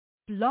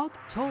Blog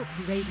Talk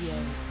Radio.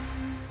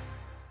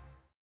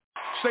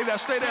 Stay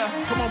there.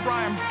 Come on,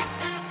 Brian.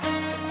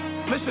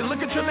 Listen, look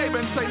at your neighbor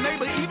and say,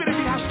 neighbor, even if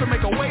he has to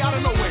make a way out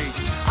of no way,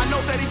 I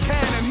know that he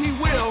can and he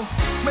will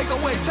make a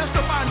way.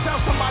 Testify and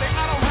tell somebody,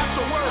 I don't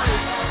have to worry.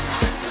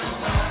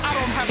 I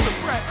don't have to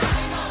fret.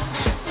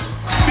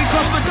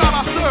 Because the God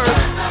I serve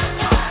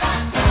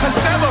has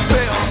never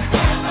failed.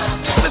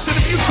 Listen,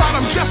 if you tried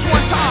him just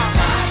one time,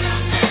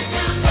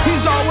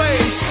 he's always,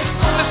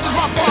 this is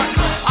my part,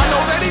 I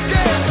know that he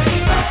can.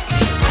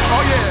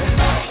 Oh yeah.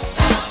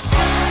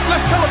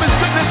 Let's tell him his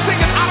goodness, sing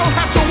it, I don't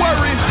have to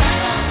worry.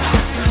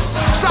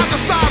 Side to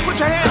side, put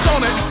your hands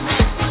on it.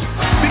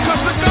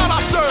 Because the God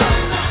I serve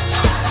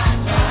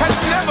has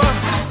never,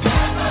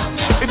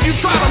 if you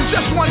tried him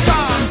just one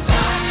time,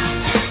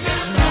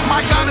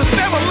 my God is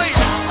never late.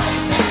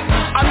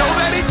 I know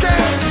that he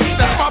can,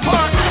 that's my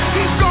part,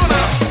 he's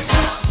gonna.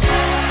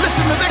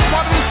 Listen, the next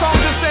part of this song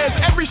just says,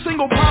 every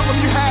single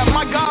problem you have,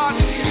 my God,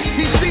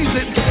 he sees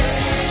it.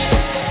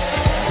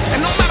 And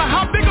no matter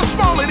how big or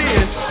small it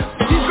is,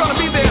 he's gonna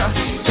be there.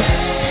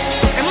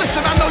 And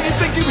listen, I know you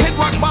think you've hit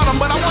rock bottom,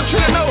 but I want you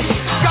to know,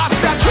 God's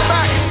got your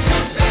back.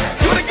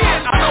 Do it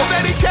again, I know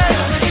that he can.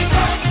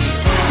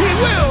 He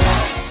will.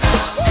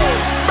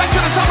 Back to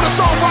the top of the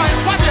song,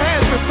 Brian, watch your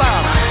hands this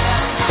time.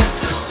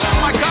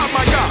 My God,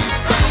 my God.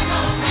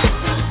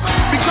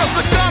 Because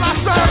the God I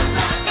serve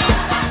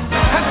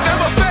has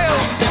never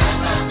failed.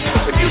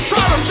 If you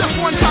tried him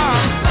just one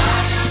time,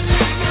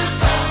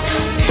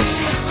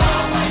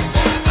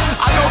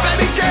 I know that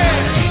he can.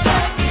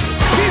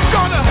 He's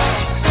gonna.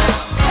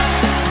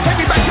 Take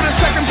me back to the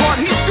second part.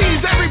 He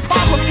sees every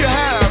problem you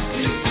have.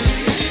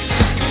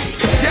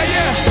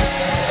 Yeah.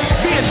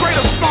 Be it great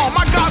or small,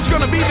 my God's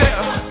gonna be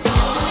there.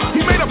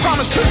 He made a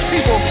promise to his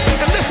people.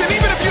 And listen,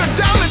 even if you're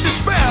down in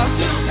despair,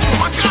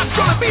 my God's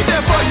gonna be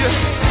there for you.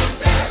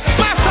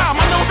 Last time,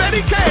 I know that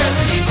he can.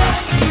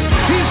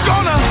 He's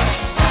gonna.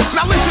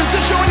 Now listen,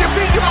 since you're on your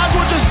feet, you might as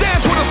well just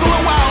dance with us a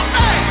little while.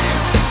 Hey!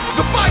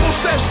 The Bible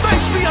says,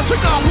 thanks be unto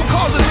God who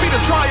causes me to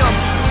triumph.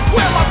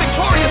 Where are my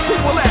victorious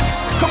people at?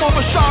 Come on,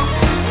 Bashan.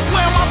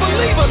 Where are my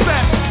believers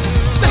at?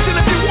 Listen,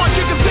 if you want,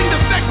 you can sing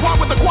this next part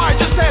with the choir.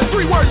 Just says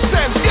 3 words,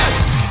 says, yes,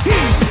 he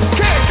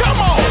can. Come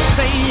on.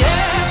 Say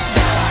yes.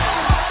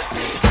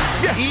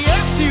 Yes.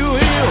 Yes, you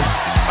will.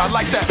 I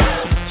like that.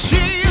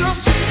 Jesus,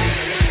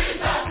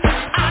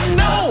 I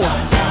know.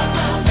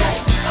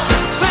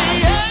 Say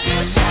yes.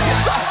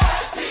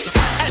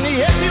 And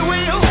yes, you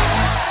will.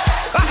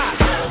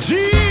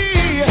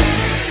 Jesus,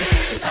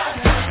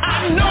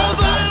 I know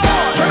the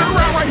Lord. Turn it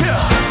around right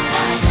here.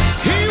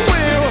 He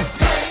will.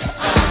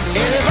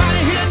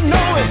 Anybody here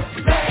know it?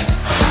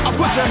 I'll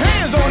put your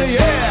hands on it,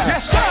 yeah.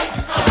 Yes, sir.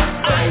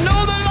 I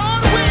know the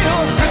Lord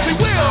will. Yes, he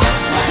will.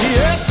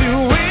 Yes, he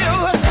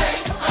will.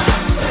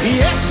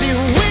 Yes, he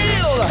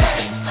will.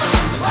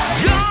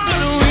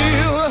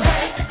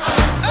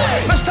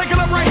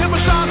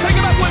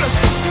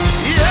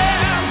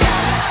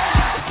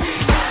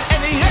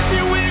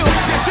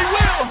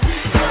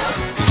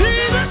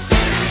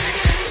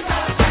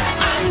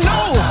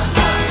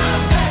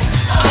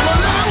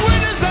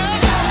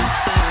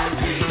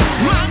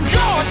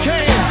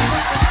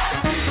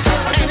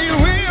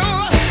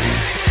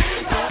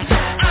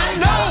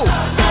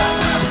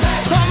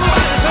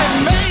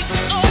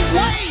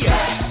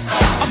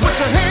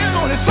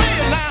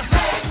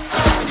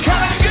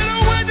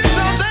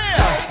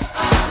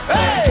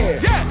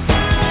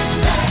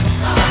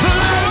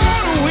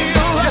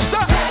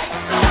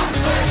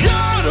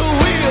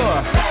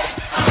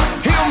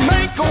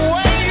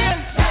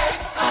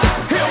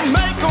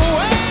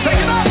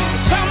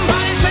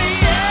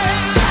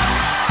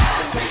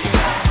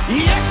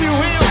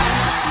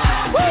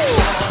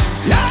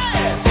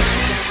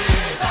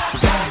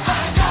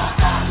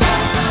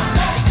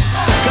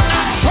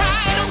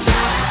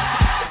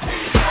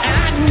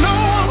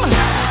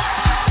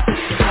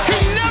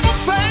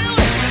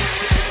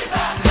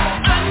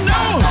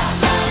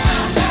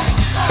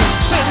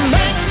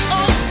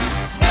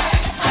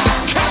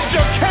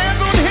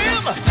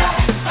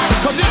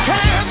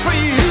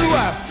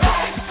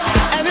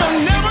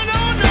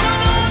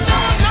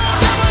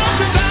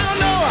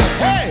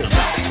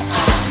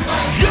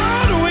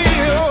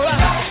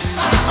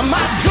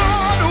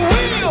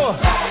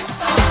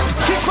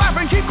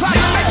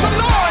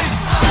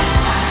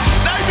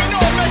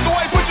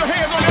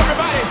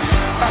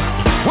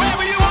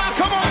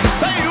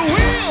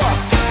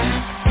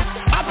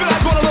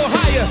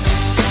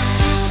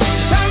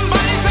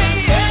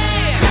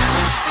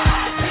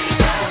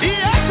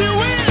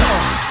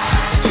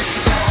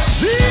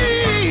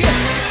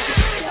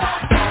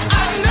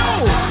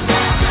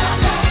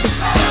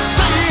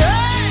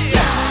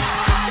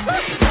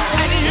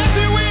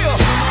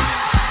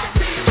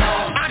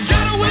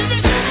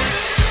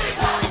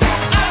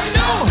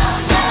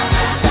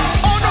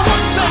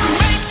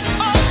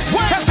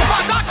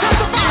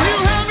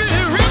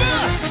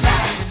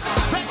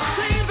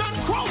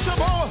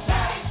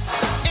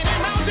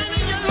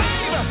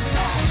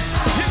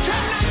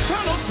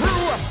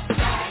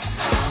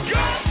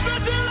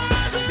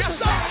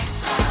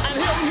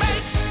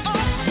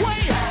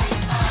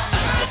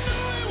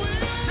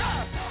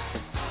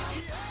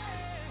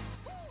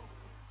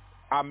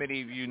 how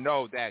many of you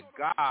know that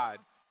God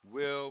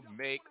will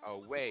make a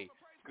way?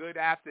 Good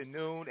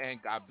afternoon,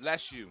 and God bless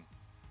you.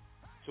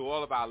 To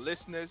all of our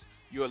listeners,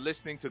 you are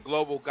listening to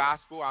Global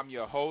Gospel. I'm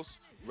your host,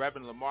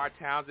 Reverend Lemarr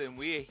Townsend.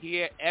 We are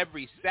here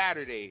every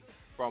Saturday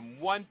from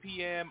 1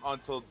 p.m.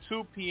 until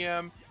 2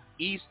 p.m.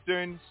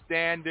 Eastern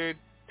Standard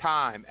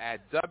Time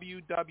at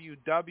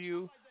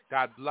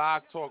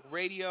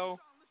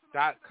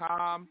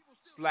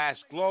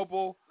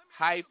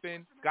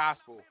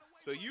www.blogtalkradio.com/global-gospel.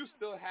 So you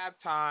still have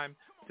time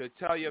to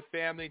tell your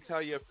family,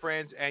 tell your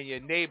friends, and your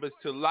neighbors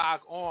to log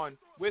on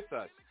with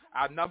us.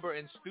 Our number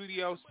in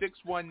studio,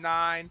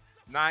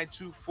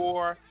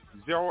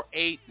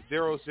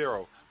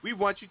 619-924-0800. We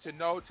want you to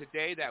know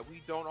today that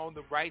we don't own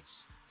the rights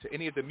to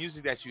any of the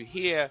music that you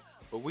hear,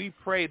 but we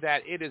pray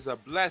that it is a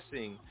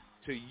blessing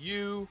to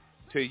you,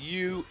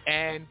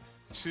 and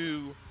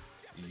to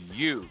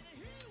you.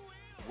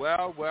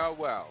 Well.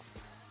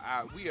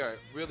 We are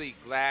really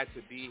glad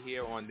to be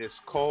here on this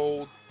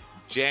cold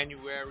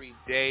January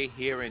day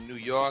here in New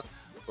York,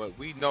 but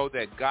we know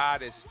that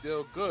God is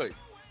still good.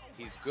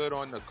 He's good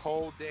on the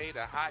cold day,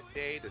 the hot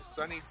day, the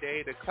sunny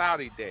day, the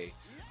cloudy day.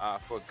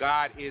 For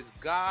God is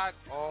God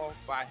all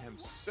by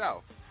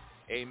himself.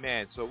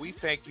 Amen. So we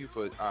thank you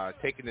for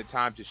taking the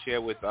time to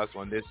share with us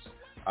on this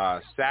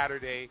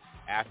Saturday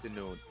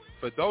afternoon.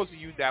 For those of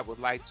you that would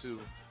like to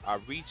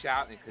reach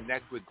out and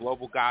connect with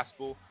Global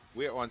Gospel,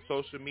 we're on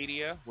social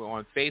media. We're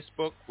on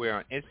Facebook. We're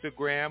on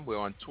Instagram. We're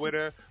on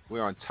Twitter.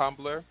 We're on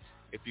Tumblr.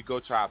 If you go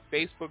to our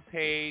Facebook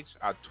page,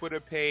 our Twitter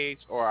page,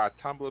 or our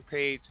Tumblr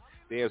page,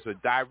 there's a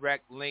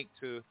direct link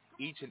to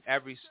each and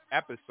every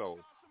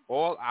episode.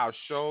 All our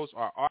shows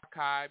are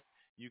archived.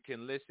 You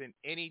can listen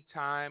any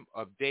time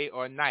of day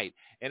or night.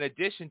 In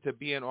addition to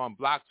being on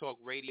Blog Talk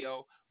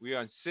Radio, we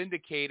are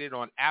syndicated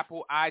on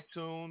Apple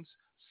iTunes,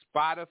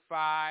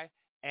 Spotify,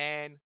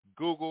 and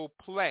Google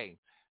Play.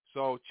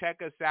 So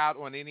check us out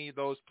on any of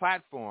those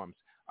platforms.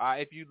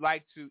 If you'd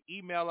like to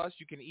email us,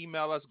 you can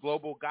email us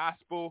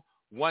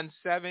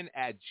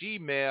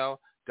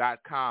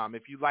globalgospel17@gmail.com.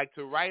 If you'd like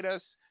to write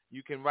us,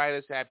 you can write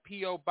us at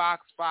P.O.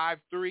 Box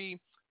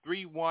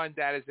 5331.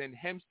 That is in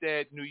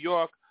Hempstead, New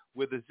York,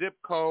 where the zip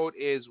code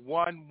is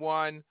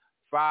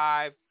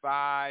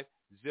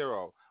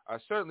 11550.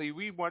 Certainly,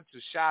 we want to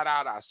shout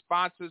out our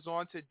sponsors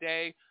on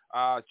today.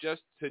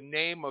 Just to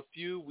name a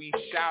few, we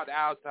shout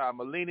out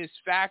Molina's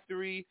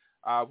Factory.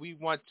 We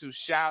want to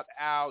shout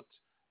out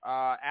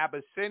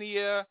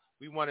Abyssinia.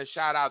 We want to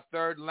shout out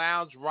Third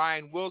Lounge,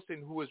 Ryan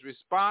Wilson, who is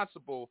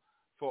responsible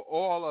for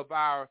all of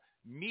our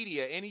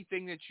media.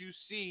 Anything that you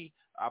see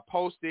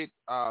posted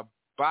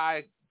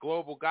by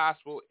Global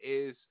Gospel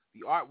the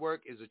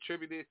artwork is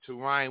attributed to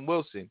Ryan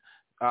Wilson.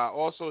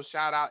 Also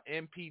shout out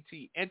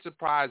MPT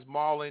Enterprise,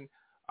 Marlon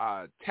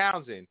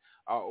Townsend.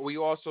 We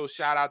also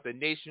shout out the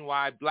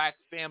Nationwide Black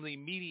Family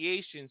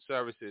Mediation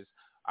Services,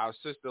 our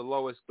sister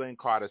Lois Glenn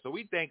Carter. So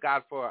we thank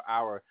God for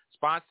our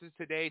sponsors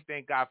today.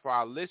 Thank God for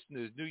our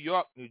listeners, New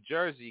York, New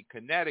Jersey,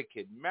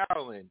 Connecticut,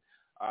 Maryland,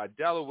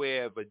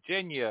 Delaware,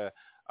 Virginia,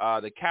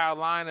 the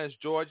Carolinas,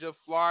 Georgia,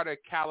 Florida,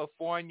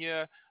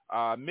 California,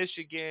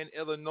 Michigan,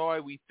 Illinois.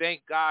 We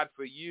thank God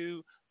for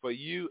you,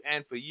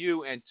 and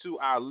to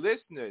our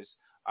listeners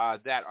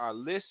that are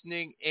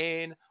listening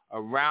in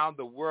around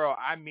the world.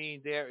 I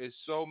mean, there is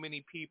so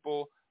many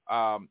people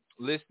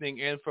listening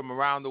in from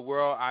around the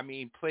world. I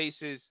mean,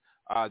 places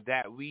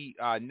that we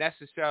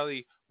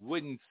necessarily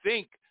wouldn't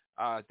think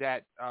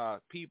that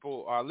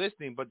people are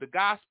listening, but the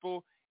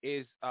gospel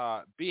is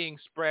being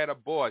spread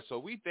abroad. So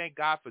we thank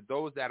God for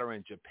those that are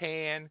in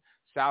Japan,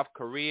 South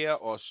Korea,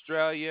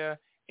 Australia,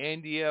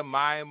 India,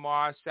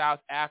 Myanmar,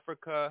 South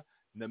Africa,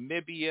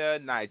 Namibia,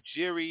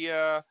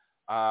 Nigeria,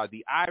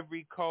 the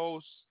Ivory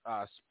Coast,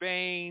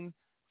 Spain,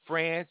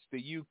 France,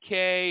 the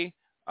UK,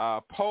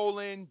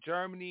 Poland,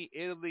 Germany,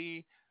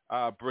 Italy,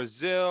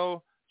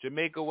 Brazil,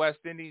 Jamaica,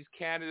 West Indies,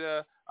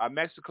 Canada,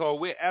 Mexico,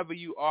 wherever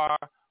you are.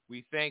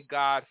 We thank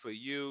God for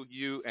you.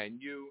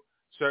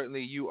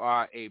 Certainly you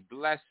are a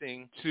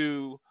blessing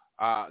to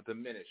the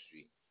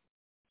ministry.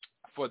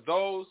 For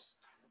those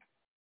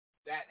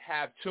that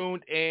have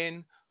tuned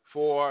in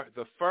for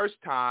the first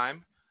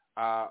time,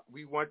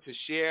 we want to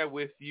share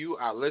with you,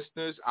 our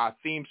listeners, our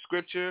theme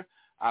scripture.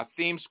 Our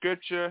theme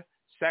scripture,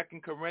 2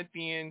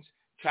 Corinthians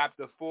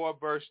chapter 4,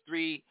 verse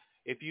 3.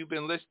 If you've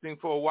been listening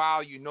for a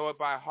while, you know it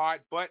by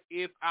heart. But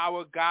if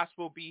our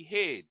gospel be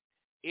hid,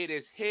 it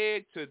is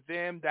hid to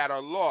them that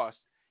are lost,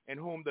 in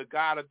whom the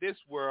God of this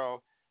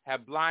world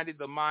have blinded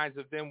the minds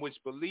of them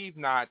which believe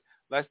not,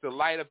 lest the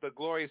light of the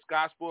glorious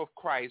gospel of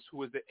Christ,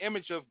 who is the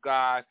image of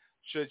God,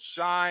 should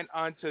shine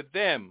unto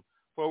them.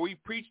 For we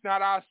preach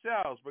not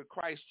ourselves, but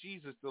Christ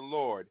Jesus the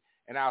Lord,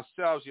 and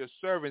ourselves your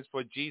servants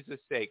for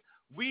Jesus' sake.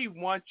 We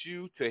want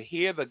you to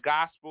hear the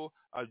gospel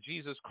of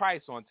Jesus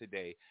Christ on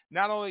today.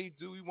 Not only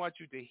do we want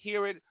you to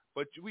hear it,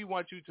 but we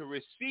want you to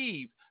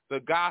receive the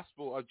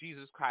gospel of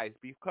Jesus Christ,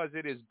 because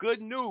it is good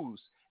news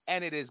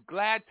and it is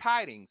glad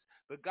tidings.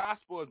 The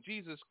gospel of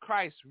Jesus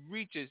Christ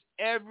reaches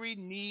every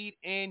need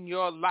in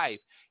your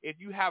life. If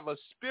you have a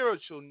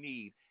spiritual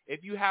need,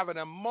 if you have an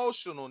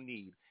emotional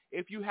need,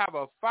 If you have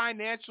a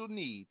financial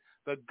need,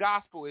 the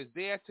gospel is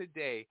there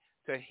today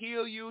to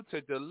heal you,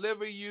 to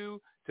deliver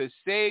you, to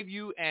save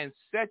you, and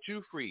set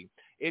you free.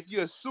 If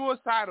you're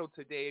suicidal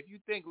today, if you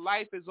think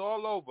life is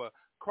all over,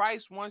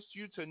 Christ wants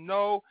you to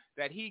know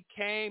that he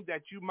came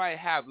that you might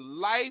have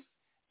life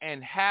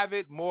and have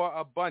it more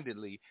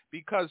abundantly.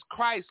 Because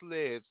Christ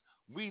lives,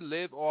 we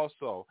live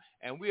also.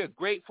 And we are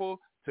grateful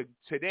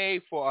today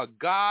for a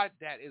God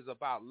that is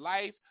about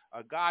life,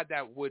 a God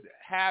that would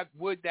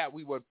that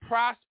we would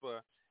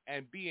prosper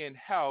and be in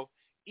health,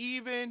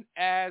 even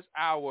as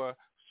our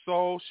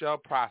soul shall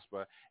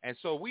prosper. And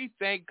so we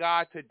thank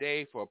God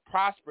today for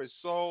prosperous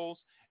souls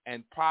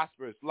and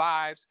prosperous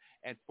lives,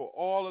 and for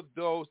all of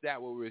those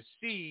that will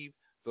receive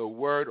the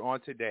word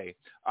on today.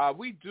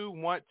 We do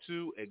want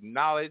to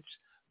acknowledge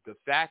the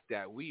fact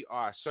that we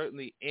are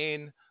certainly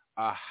in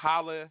a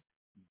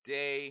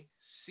holiday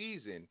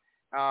season.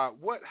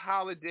 What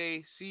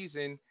holiday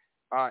season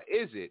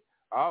is it?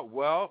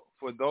 Well,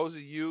 for those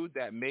of you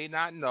that may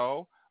not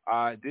know,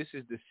 this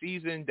is the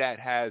season that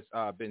has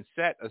been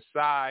set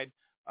aside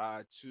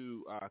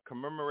to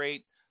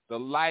commemorate the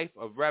life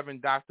of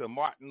Reverend Dr.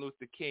 Martin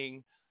Luther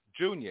King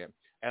Jr.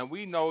 And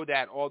we know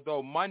that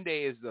although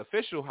Monday is the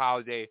official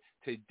holiday,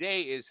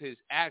 today is his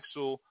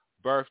actual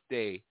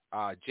birthday,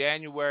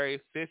 January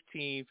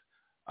 15th,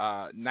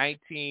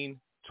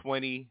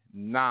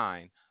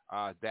 1929,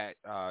 that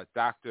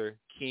Dr.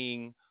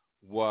 King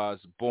was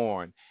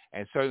born.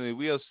 And certainly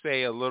we'll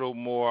say a little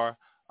more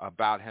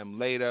about him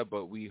later,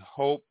 but we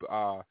hope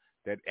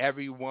that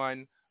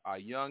everyone,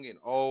 young and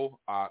old,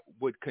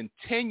 would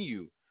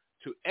continue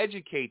to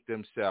educate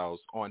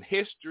themselves on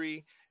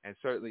history, and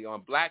certainly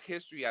on Black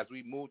history. As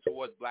we move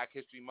towards Black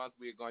History Month,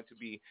 we are going to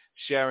be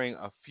sharing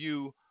a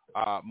few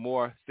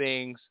more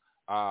things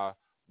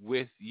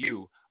with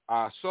you.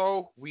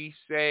 So we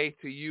say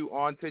to you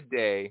on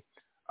today,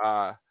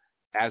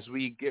 as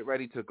we get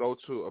ready to go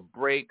to a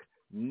break,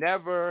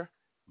 never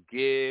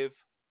give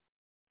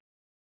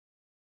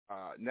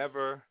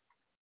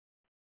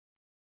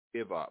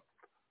up.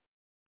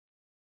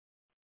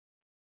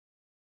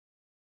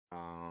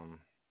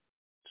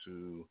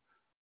 To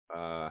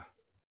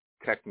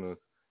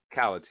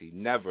technicality,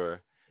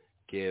 never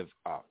give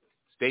up.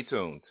 Stay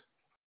tuned.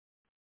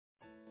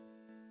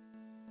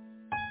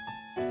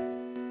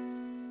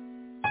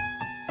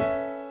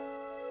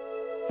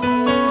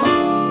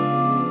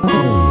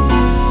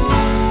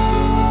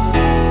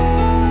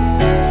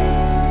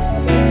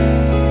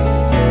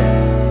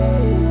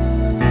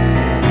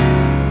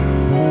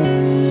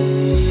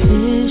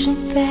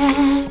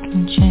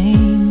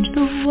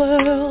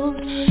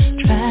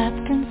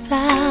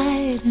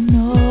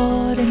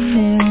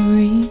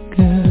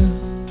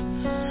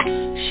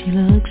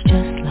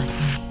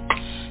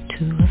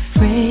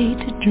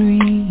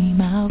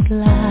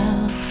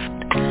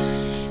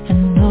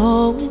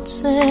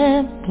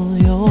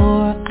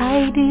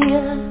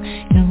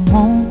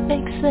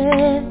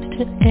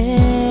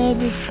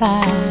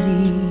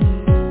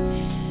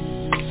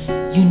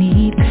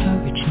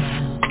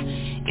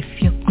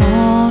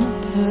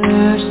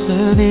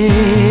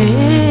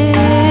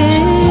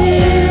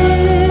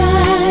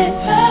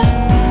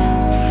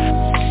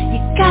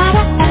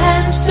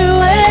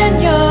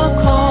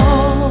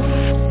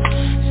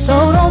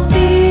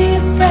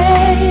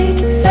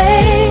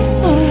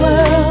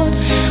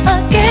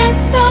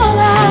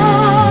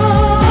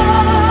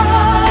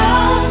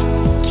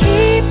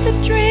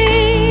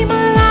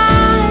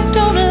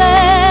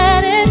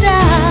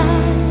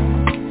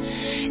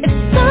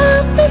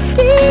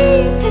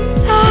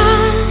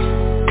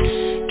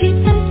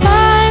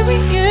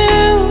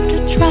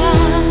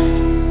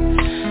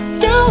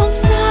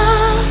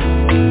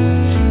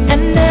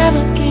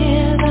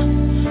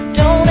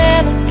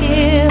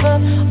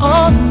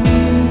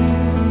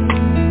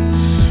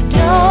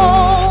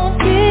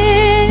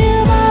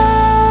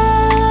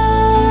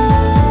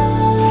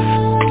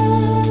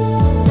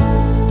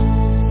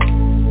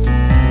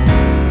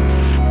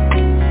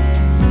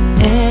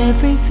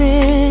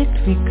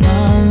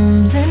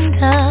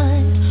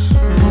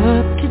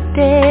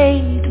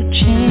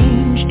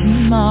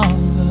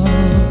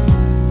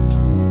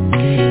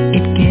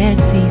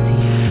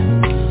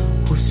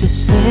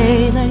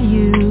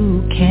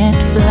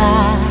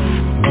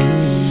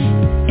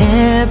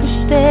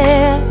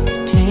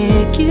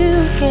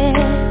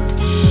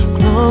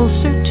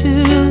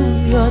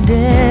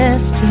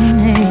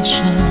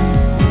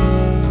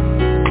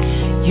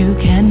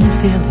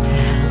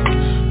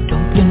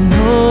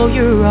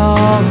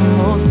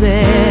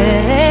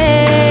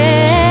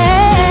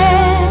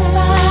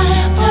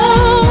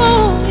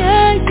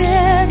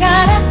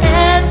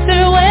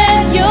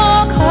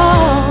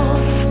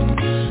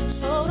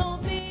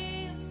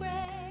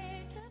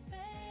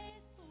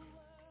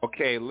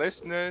 Okay,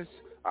 listeners,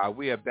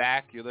 we are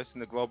back. You're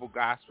listening to Global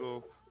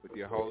Gospel with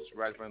your host,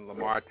 Reverend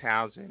Lemarr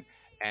Townsend.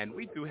 And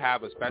we do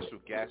have a special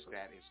guest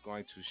that is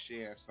going to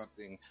share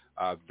something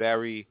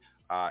very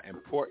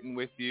important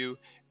with you.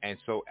 And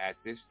so at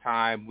this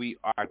time, we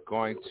are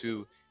going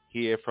to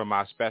hear from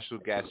our special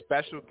guest.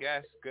 Special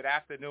guest, good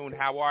afternoon.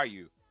 How are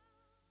you?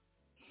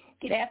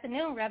 Good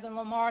afternoon, Reverend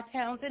Lemarr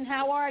Townsend.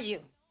 How are you?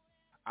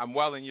 I'm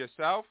well, and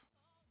yourself?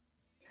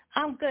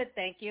 I'm good,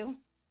 thank you.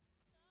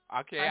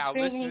 Okay, our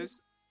listeners.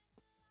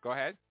 Go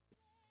ahead.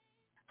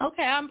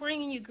 Okay, I'm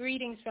bringing you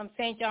greetings from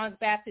St. John's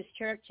Baptist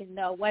Church in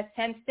West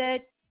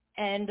Hempstead,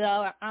 and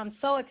I'm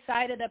so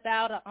excited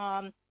about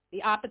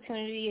the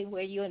opportunity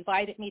where you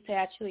invited me to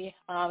actually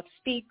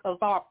speak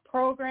of our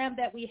program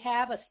that we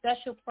have, a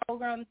special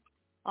program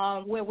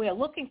where we're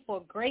looking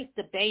for great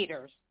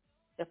debaters.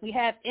 If we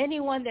have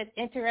anyone that's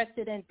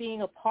interested in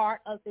being a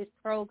part of this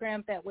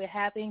program that we're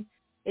having,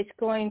 the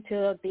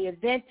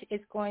event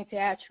is going to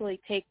actually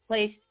take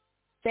place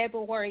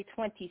February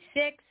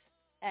 26th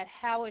at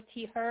Howard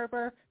T.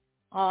 Herber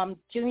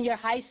Junior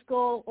High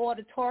School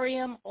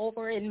Auditorium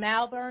over in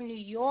Malvern, New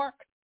York.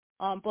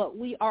 But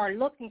we are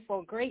looking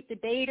for great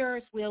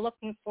debaters. We're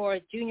looking for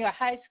junior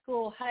high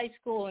school,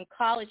 and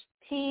college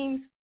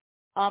teams.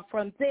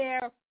 From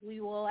there,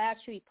 we will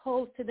actually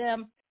pose to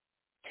them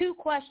 2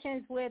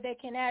 questions where they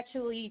can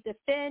actually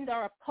defend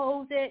or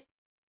oppose it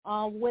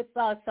with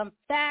some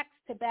facts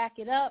to back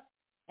it up.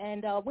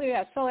 And we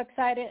are so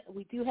excited.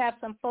 We do have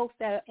some folks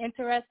that are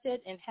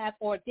interested and have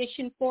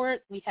auditioned for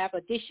it. We have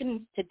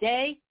auditions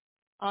today,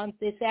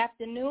 this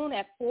afternoon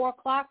at 4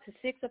 o'clock to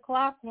 6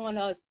 o'clock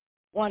on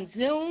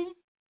Zoom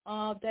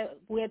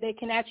where they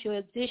can actually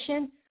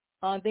audition.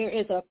 There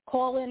is a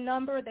call-in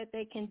number that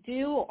they can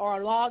do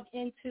or log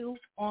into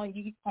on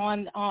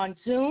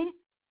Zoom.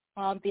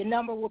 The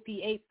number will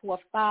be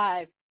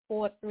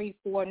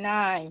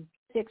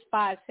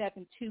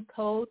 845-4349-6572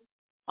 code.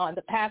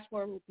 The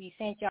password will be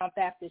St. John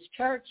Baptist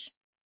Church,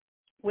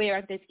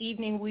 where this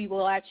evening we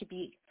will actually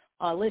be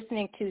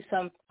listening to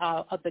some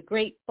of the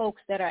great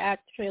folks that are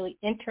actually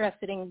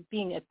interested in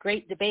being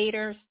great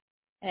debaters.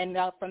 And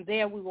from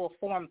there we will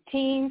form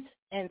teams,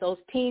 and those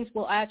teams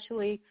will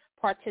actually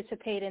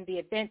participate in the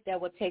event that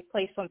will take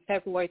place on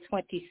February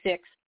 26th,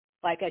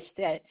 like I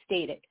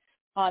stated.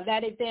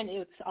 That event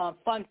is a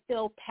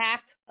fun-filled,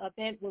 packed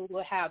event. We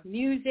will have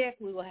music.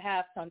 We will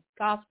have some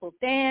gospel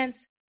dance.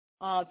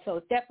 So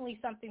it's definitely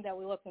something that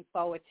we're looking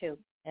forward to.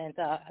 And,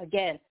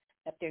 again,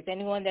 if there's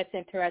anyone that's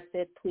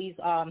interested, please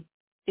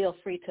feel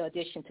free to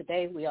audition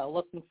today. We are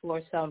looking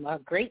for some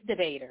great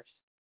debaters.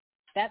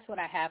 That's what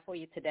I have for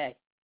you today.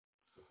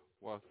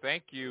 Well,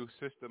 thank you,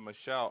 Sister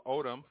Michelle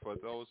Odom, for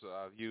those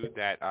of you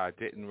that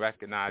didn't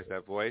recognize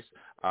that voice,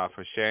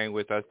 for sharing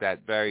with us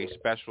that very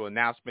special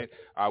announcement.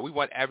 We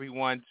want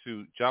everyone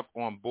to jump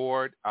on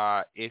board.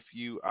 If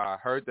you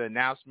heard the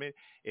announcement,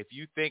 if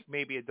you think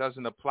maybe it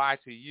doesn't apply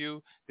to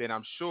you, then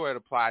I'm sure it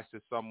applies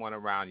to someone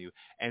around you.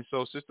 And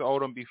so, Sister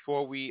Odom,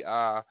 before we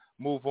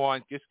move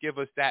on, just give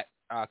us that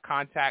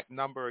contact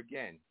number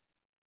again.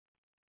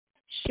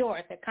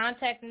 Sure. The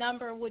contact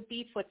number would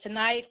be for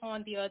tonight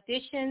on the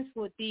auditions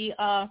would be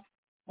on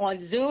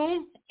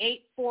Zoom,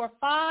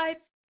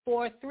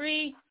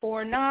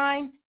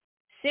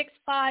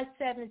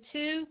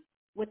 845-4349-6572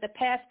 with the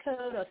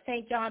passcode of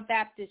St. John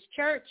Baptist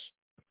Church.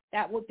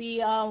 That would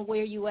be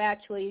where you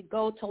actually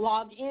go to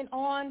log in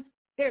on.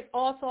 There's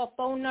also a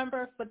phone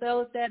number for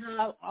those that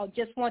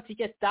just want to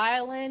just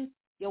dial in.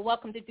 You're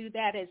welcome to do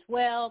that as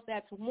well.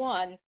 That's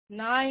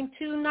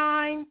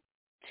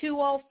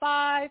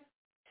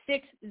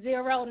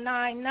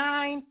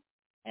 1-929-205-6099,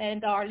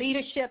 and our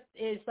leadership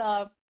is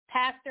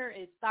pastor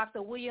is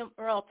Dr. William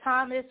Earl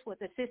Thomas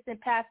with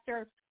assistant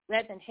pastor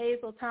Reverend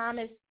Hazel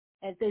Thomas,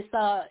 and this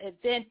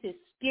event is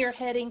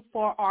spearheading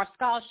for our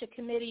scholarship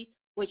committee,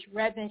 which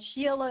Reverend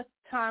Sheila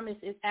Thomas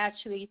is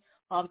actually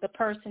the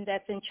person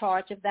that's in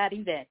charge of that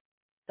event.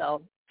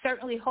 So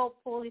certainly,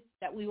 hopefully,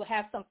 that we will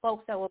have some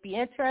folks that will be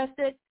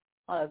interested,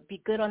 be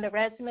good on the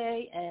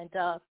resume, and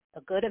a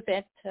good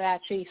event to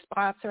actually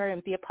sponsor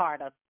and be a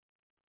part of.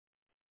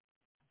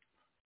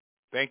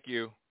 Thank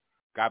you.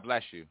 God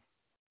bless you.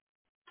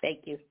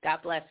 Thank you.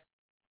 God bless.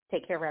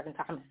 Take care, Reverend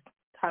Thomas.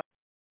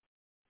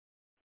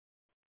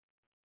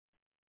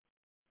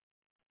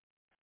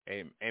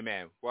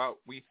 Amen. Well,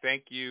 we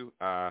thank you,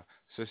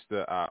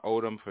 Sister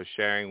Odom, for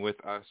sharing with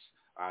us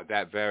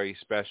that very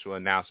special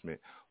announcement.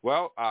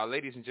 Well,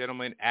 ladies and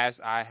gentlemen, as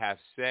I have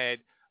said,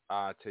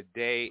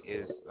 today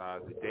is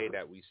the day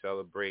that we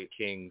celebrate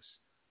King's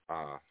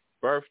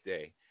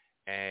birthday.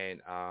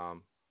 And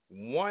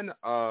one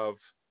of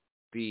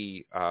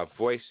the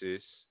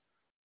voices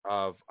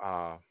of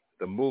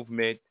the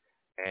movement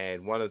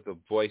and one of the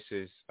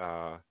voices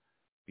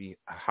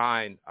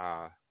behind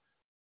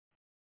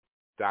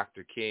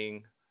Dr.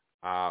 King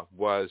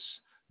was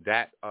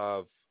that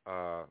of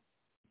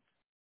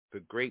the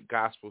great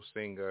gospel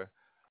singer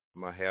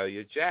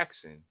Mahalia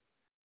Jackson.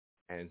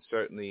 And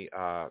certainly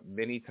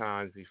many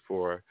times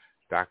before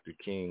Dr.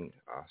 King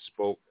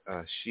spoke,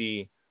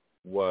 she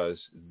was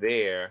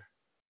there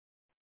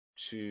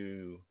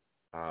to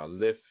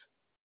lift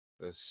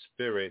the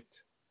spirit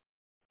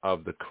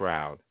of the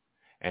crowd.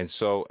 And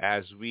so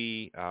as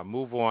we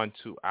move on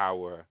to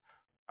our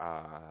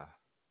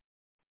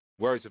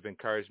words of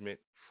encouragement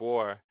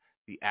for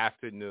the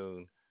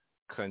afternoon,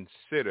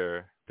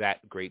 consider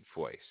that great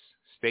voice.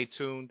 Stay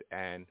tuned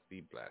and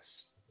be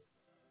blessed.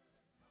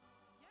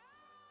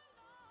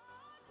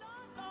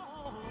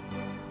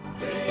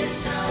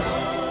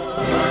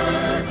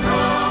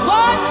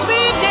 One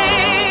sweet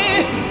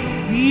day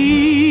we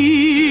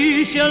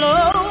shall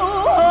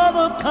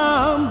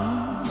overcome.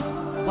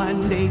 One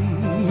day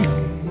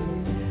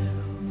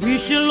we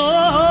shall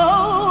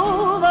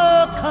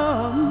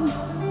overcome.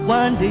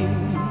 One day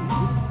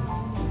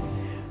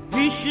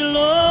we shall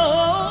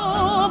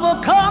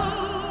overcome.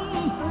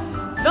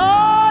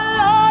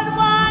 Lord,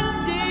 one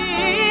day.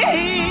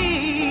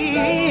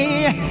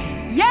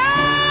 Yeah.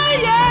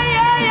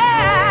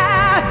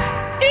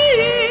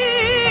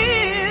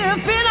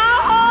 If in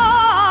our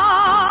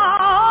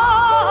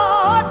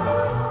heart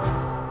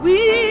we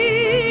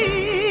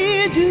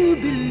do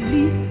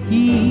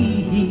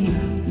believe,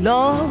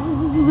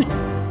 Lord,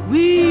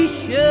 we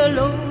shall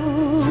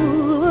overcome.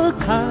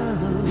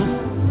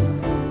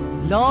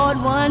 Lord,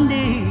 one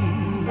day.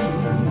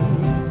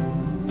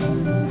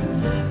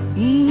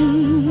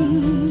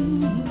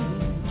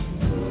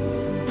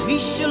 We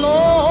shall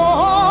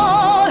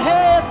all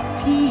have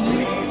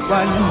peace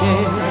one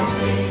day.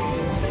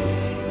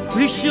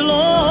 We shall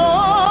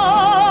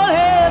all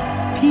have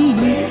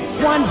peace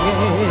one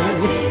day.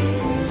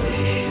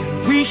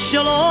 We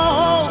shall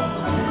all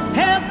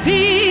have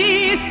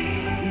peace,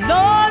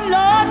 Lord,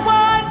 Lord,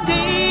 one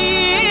day.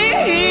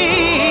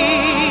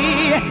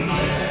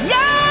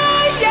 Yeah.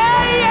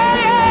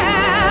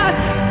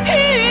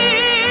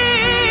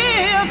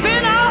 If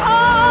in our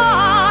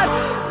heart,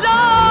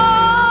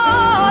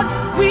 Lord,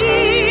 we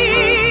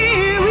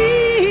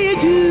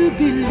do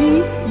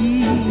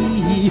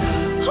believe,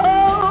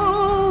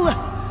 oh,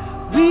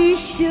 we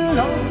shall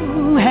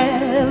all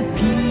have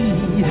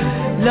peace,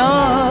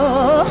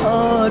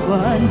 Lord,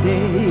 one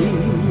day.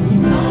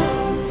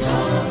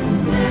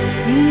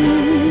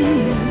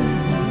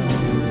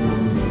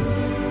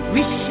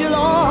 We shall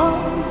all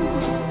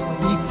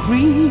be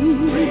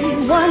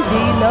free one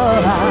day,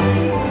 Lord.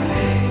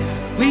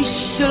 We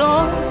shall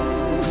all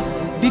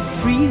be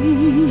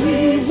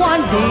free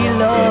one day,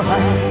 Lord.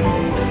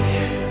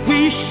 We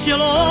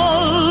shall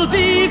all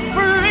be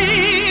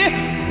free,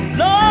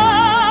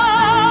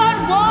 Lord,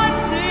 one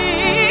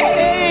day.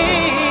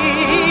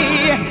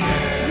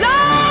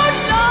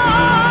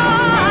 Lord,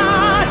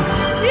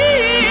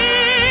 if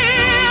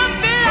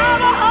in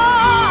our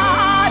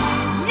heart,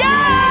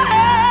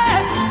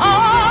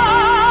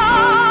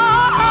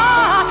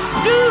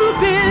 do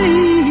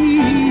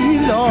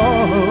believe,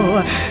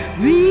 Lord,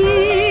 we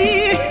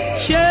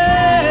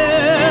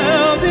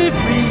shall be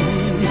free,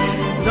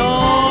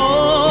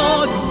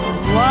 Lord,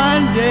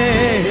 one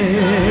day.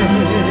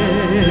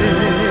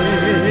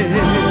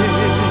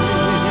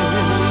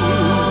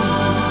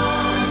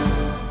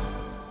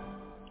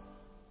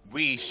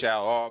 We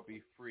shall all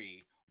be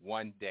free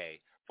one day.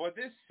 For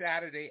this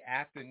Saturday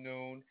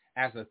afternoon,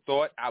 as a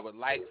thought, I would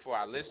like for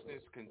our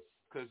listeners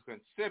to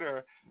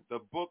consider the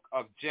book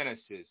of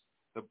Genesis,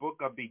 the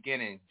book of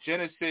beginning,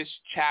 Genesis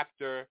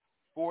chapter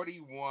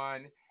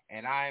 41,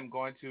 and I am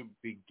going to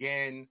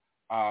begin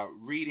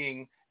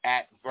reading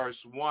at verse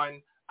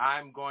 1.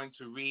 I'm going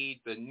to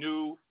read the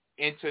New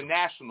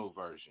International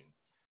Version.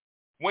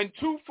 When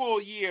 2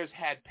 full years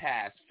had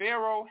passed,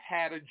 Pharaoh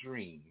had a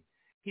dream.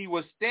 He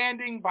was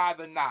standing by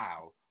the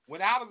Nile,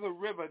 when out of the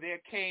river there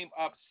came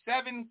up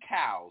 7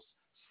 cows,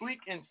 sleek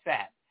and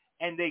fat,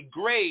 and they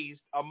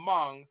grazed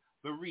among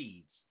the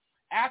reeds.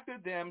 After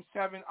them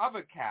 7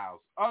 other cows,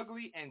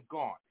 ugly and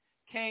gaunt,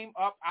 came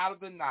up out of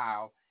the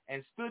Nile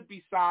and stood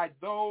beside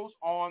those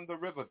on the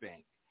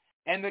riverbank.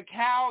 And the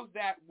cows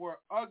that were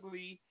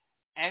ugly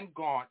and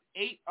gaunt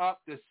ate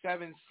up the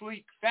 7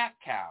 sleek, fat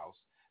cows.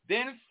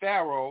 Then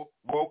Pharaoh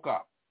woke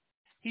up.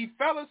 He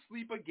fell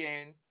asleep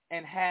again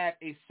and had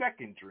a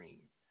second dream.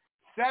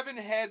 7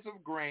 heads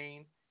of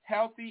grain,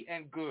 healthy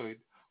and good,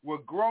 were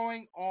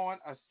growing on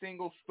a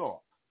single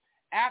stalk.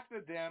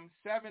 After them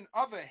 7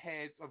 other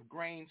heads of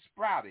grain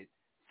sprouted,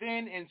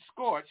 thin and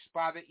scorched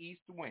by the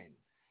east wind.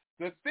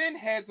 The thin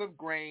heads of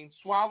grain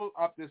swallowed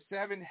up the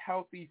 7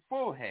 healthy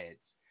full heads.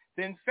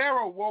 Then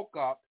Pharaoh woke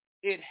up.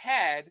 It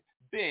had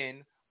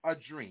been a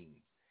dream.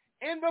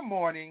 In the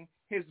morning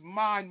his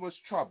mind was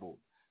troubled,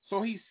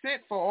 so he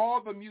sent for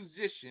all the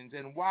musicians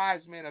and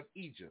wise men of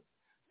Egypt.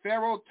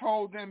 Pharaoh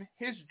told them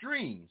his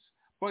dreams,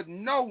 but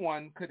no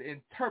one could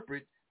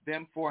interpret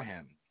them for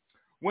him.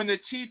 When the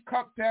chief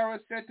cupbearer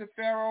said to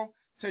Pharaoh,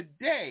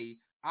 "Today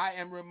I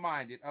am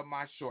reminded of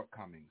my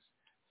shortcomings."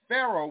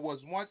 Pharaoh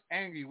was once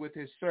angry with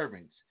his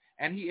servants,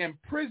 and he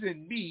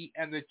imprisoned me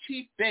and the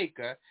chief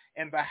baker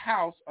in the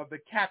house of the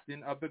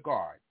captain of the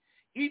guard.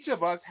 Each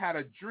of us had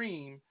a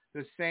dream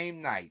the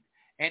same night,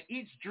 and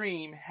each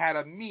dream had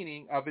a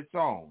meaning of its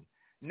own.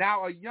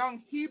 Now a young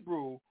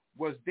Hebrew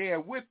was there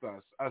with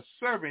us, a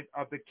servant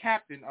of the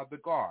captain of the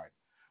guard.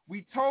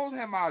 We told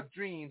him our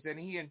dreams, and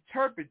he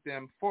interpreted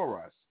them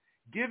for us,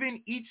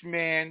 giving each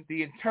man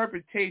the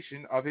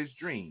interpretation of his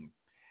dream.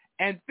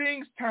 And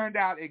things turned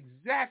out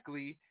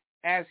exactly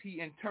as he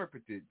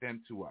interpreted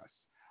them to us.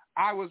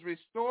 I was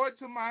restored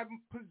to my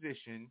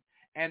position,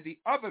 and the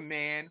other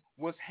man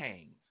was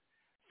hanged.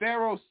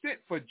 Pharaoh sent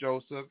for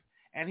Joseph,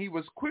 and he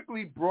was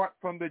quickly brought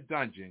from the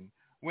dungeon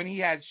When he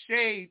had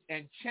shaved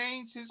and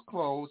changed his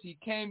clothes, he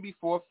came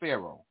before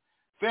Pharaoh.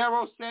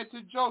 Pharaoh said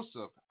to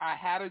Joseph, I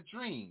had a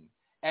dream,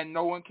 and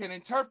no one can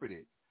interpret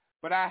it.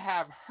 But I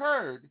have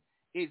heard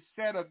it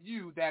said of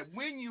you that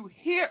when you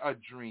hear a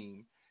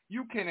dream,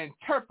 you can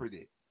interpret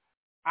it.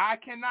 I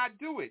cannot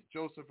do it,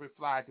 Joseph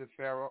replied to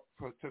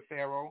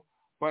Pharaoh,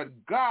 but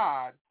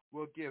God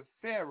will give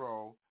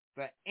Pharaoh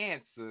the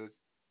answers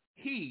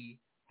he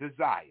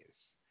desires.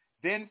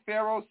 Then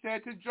Pharaoh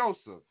said to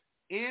Joseph,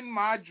 in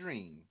my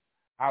dream,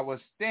 I was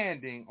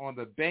standing on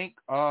the bank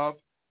of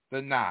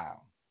the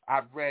Nile.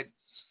 I've read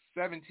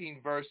 17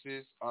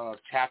 verses of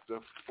chapter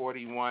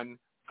 41.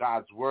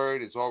 God's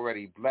word is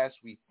already blessed.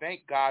 We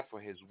thank God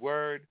for his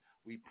word.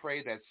 We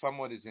pray that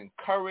someone is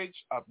encouraged,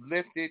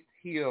 uplifted,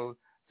 healed,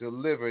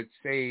 delivered,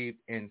 saved,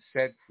 and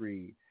set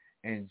free.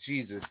 In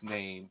Jesus'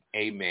 name,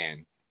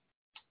 amen.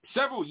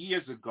 Several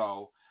years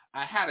ago,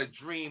 I had a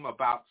dream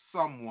about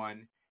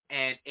someone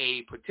and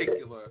a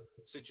particular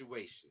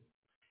situation.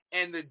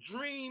 And the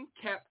dream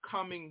kept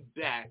coming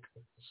back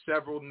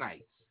several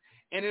nights.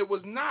 And it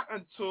was not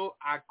until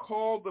I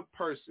called the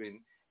person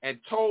and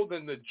told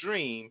them the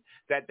dream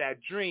that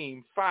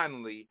dream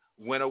finally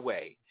went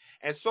away.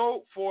 And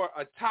so for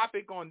a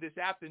topic on this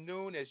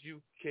afternoon, as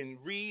you can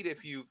read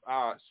if you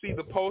see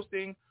the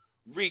posting,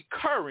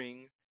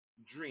 recurring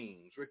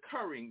dreams.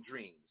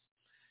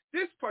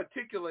 This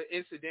particular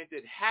incident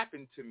that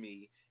happened to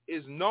me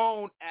is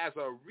known as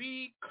a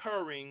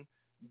recurring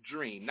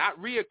dream. Not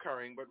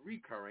reoccurring, but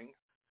recurring.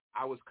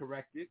 I was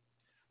corrected.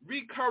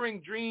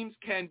 Recurring dreams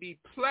can be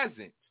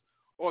pleasant,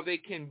 or they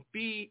can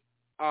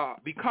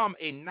become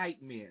a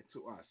nightmare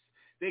to us.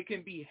 They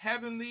can be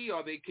heavenly,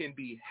 or they can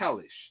be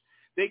hellish.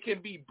 They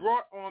can be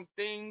brought on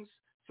things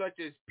such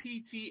as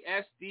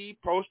PTSD,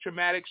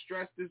 post-traumatic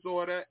stress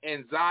disorder,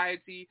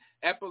 anxiety,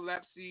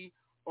 epilepsy,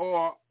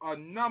 or a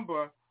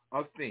number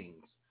of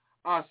things.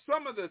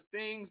 Some of the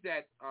things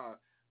that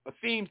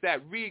themes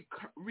that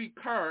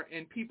recur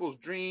in people's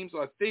dreams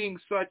are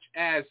things such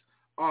as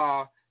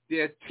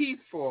their teeth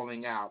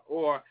falling out,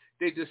 or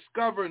they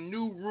discover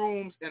new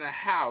rooms in a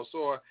house,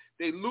 or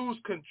they lose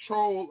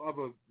control of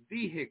a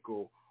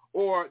vehicle,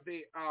 or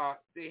they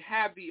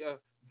have the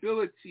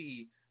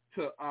ability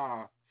to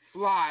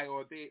fly,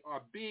 or they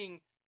are being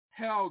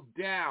held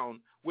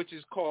down, which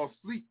is called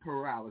sleep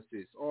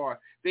paralysis, or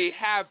they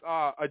have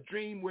a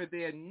dream where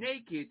they're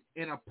naked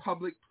in a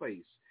public place,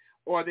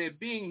 or they're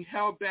being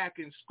held back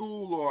in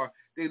school, or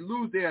they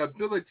lose their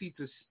ability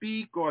to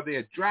speak, or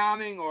they're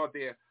drowning, or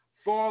they're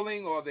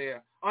falling, or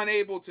they're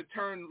unable to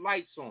turn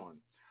lights on.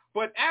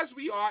 But as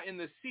we are in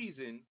the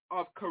season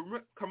of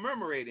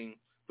commemorating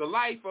the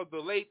life of the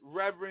late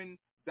Reverend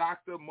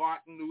Dr.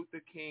 Martin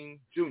Luther King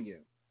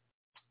Jr.,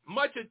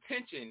 much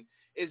attention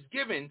is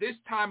given this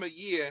time of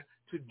year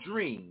to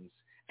dreams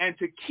and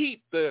to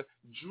keep the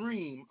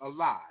dream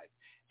alive.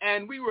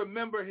 And we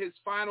remember his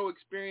final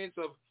experience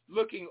of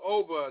looking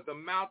over the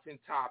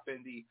mountaintop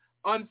and the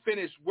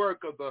unfinished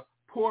work of the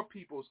Poor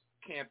People's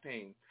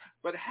Campaign.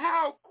 But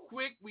how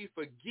quick we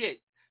forget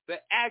the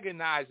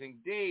agonizing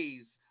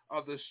days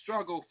of the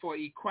struggle for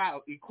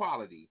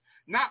equality.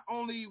 Not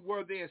only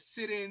were there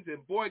sit-ins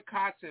and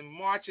boycotts and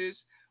marches,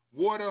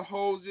 water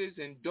hoses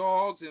and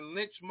dogs and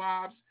lynch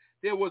mobs,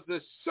 there was the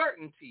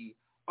certainty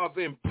of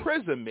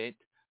imprisonment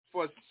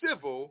for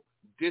civil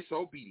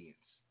disobedience.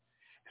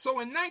 So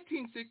in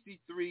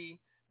 1963,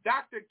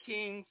 Dr.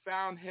 King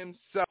found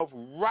himself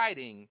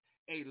writing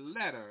a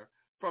letter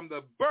from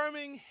the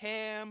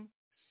Birmingham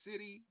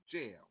City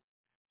Jail.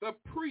 The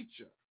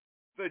preacher,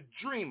 the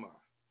dreamer,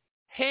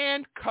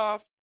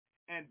 handcuffed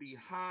and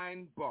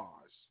behind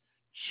bars,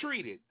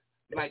 treated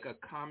like a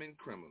common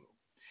criminal.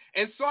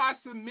 And so I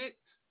submit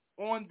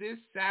on this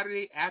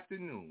Saturday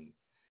afternoon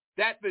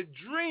that the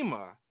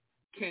dreamer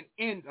can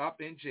end up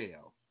in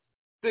jail.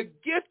 The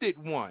gifted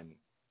one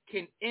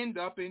can end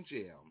up in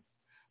jail.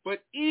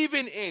 But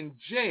even in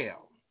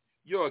jail,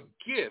 your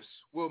gifts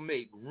will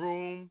make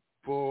room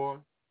for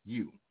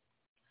you.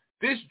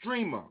 This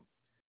dreamer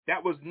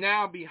that was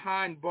now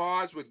behind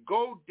bars would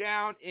go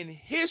down in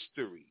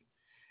history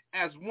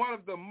as one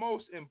of the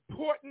most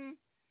important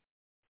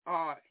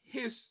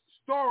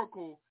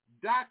historical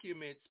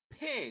documents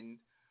penned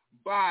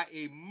by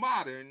a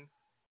modern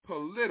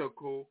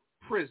political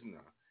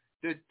prisoner,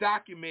 the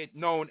document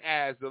known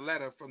as the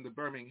letter from the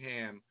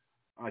Birmingham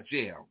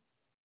jail.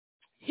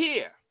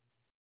 Here,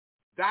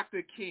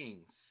 Dr. King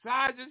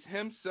sizes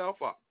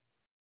himself up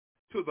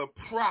to the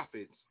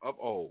prophets of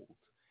old.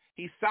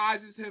 He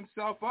sizes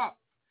himself up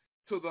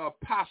to the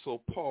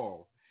Apostle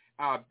Paul,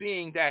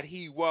 being that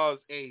he was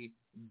a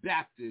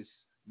Baptist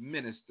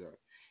minister.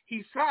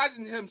 He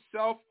sizes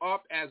himself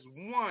up as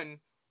one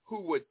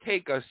who would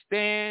take a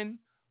stand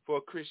for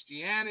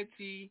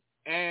Christianity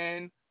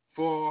and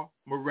for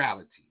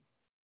morality.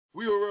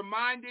 We were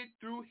reminded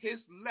through his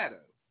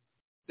letter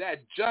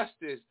that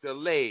justice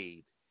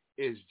delayed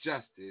is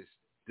justice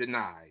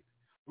denied.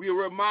 We are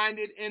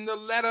reminded in the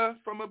letter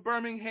from a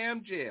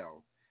Birmingham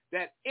jail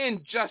that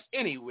injustice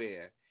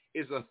anywhere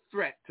is a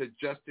threat to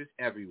justice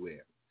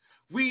everywhere.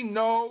 We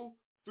know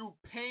through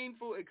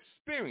painful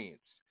experience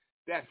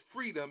that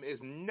freedom is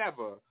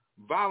never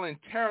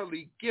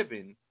voluntarily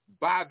given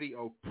by the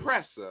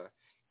oppressor.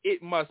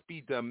 It must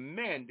be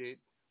demanded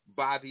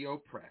by the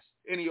oppressed.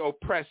 Any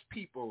oppressed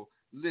people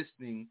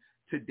listening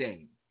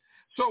today.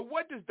 So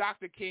what does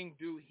Dr. King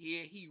do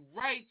here? He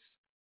writes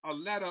a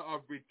letter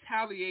of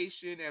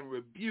retaliation and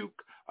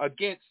rebuke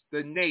against the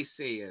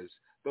naysayers,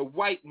 the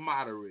white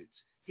moderates,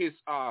 his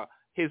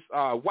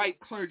white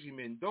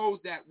clergymen, those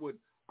that would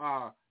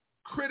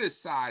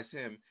criticize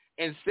him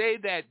and say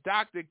that,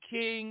 Dr.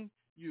 King,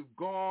 you've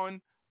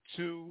gone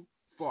too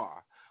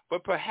far.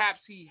 But perhaps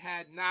he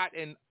had not,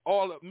 and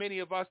many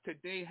of us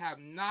today have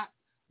not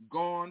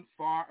gone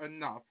far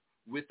enough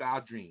with our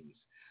dreams.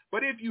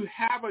 But if you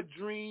have a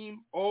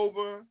dream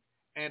over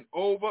and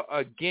over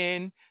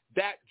again,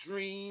 that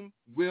dream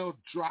will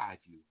drive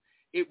you.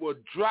 It will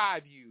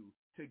drive you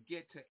to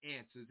get to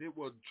answers. It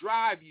will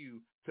drive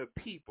you to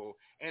people.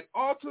 And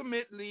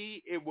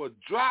ultimately, it will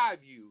drive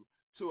you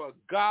to a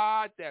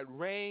God that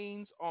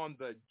reigns on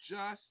the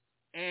just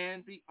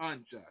and the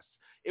unjust.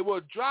 It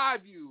will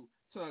drive you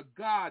to a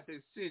God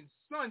that sends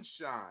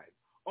sunshine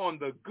on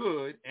the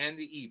good and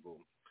the evil.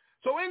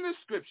 So in the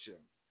scripture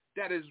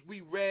that as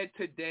we read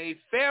today,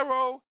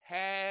 Pharaoh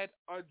had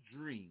a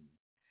dream.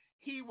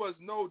 He was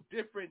no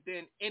different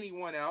than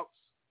anyone else.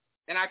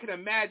 And I can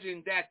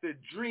imagine that the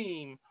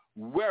dream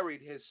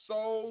worried his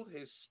soul,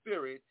 his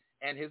spirit,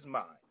 and his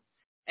mind.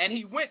 And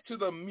he went to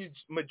the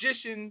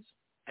magicians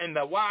and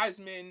the wise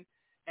men,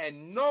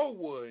 and no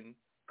one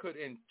could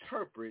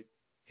interpret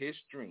his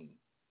dream.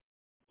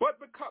 But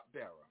the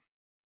cupbearer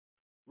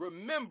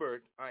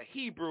remembered a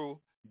Hebrew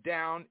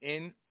down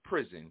in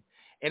prison.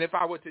 And if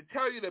I were to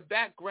tell you the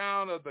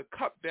background of the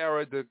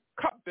cupbearer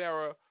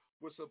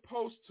was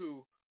supposed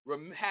to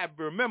have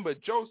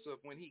remembered Joseph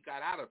when he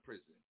got out of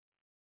prison.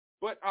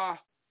 But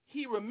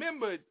he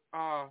remembered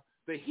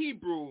the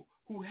Hebrew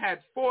who had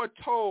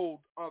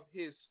foretold of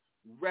his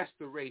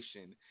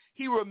restoration.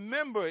 He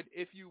remembered,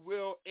 if you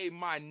will, a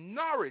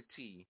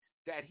minority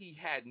that he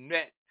had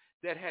met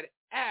that had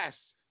asked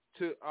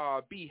to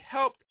be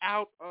helped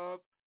out of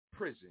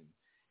prison.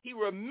 He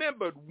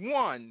remembered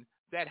one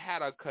that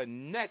had a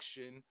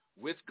connection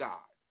with God,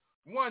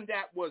 one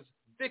that was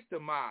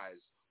victimized,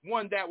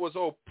 one that was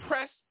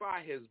oppressed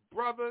by his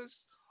brothers,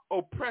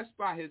 oppressed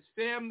by his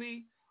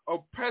family,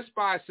 oppressed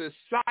by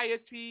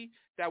society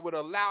that would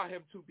allow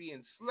him to be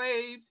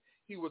enslaved.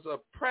 He was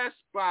oppressed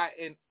by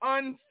an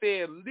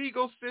unfair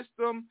legal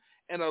system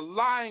and a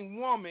lying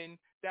woman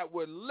that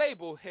would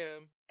label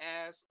him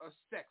as a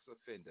sex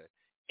offender.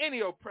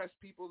 Any oppressed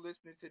people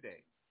listening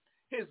today.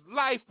 His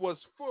life was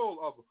full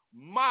of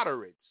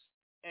moderates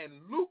and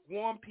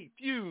lukewarm people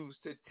refused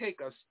to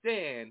take a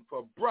stand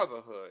for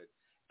brotherhood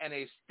and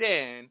a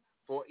stand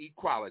for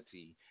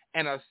equality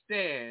and a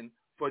stand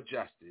for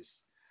justice.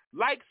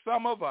 Like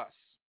some of us,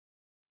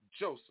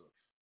 Joseph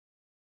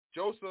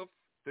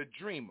the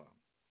dreamer,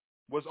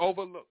 was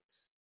overlooked.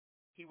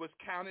 He was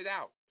counted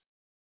out.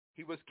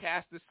 He was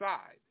cast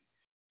aside.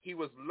 He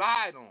was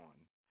lied on.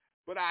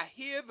 But I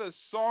hear the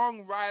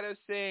songwriter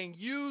saying,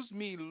 use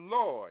me,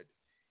 Lord,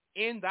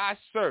 in thy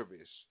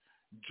service.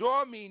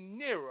 Draw me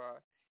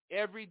nearer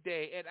every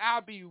day, and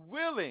I'll be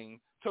willing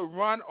to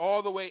run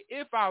all the way.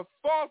 If I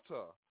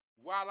falter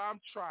while I'm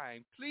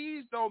trying,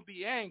 please don't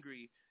be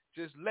angry.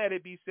 Just let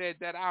it be said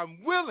that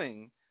I'm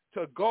willing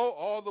to go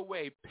all the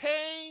way,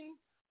 pain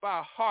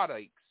by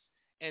heartaches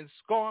and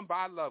scorned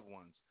by loved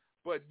ones.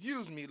 But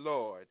use me,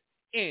 Lord,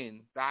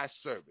 in thy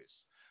service.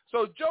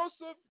 So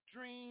Joseph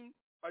dreamed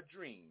a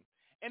dream.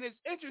 And it's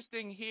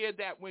interesting here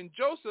that when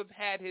Joseph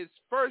had his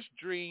first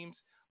dreams,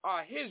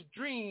 his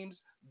dreams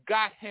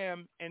got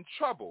him in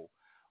trouble.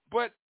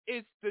 But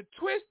the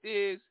twist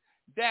is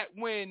that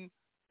when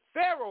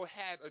Pharaoh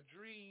had a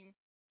dream,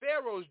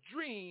 Pharaoh's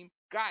dream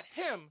got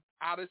him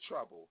out of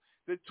trouble.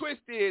 The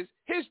twist is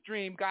his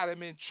dream got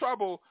him in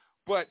trouble,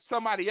 but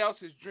somebody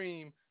else's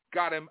dream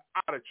got him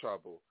out of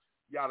trouble.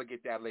 Y'all will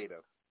get that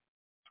later.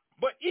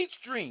 But each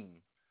dream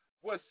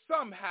was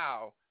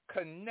somehow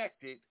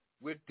connected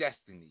with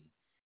destiny.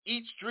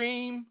 Each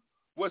dream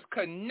was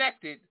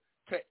connected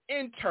to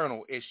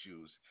internal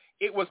issues.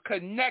 It was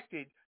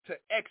connected to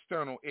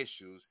external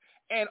issues.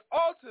 And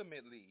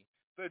ultimately,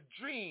 the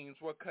dreams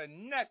were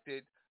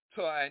connected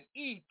to an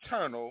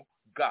eternal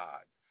God,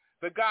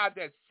 the God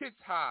that sits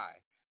high,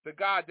 the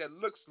God that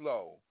looks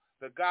low,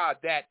 the God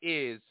that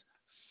is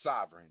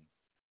sovereign.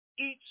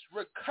 Each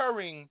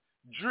recurring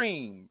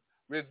dream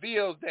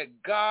reveals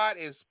that God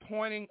is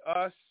pointing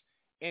us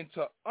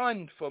into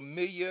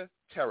unfamiliar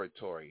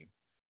territory.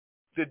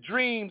 The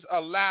dreams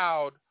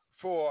allowed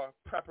for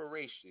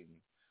preparation.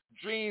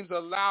 Dreams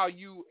allow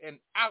you an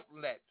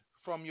outlet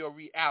from your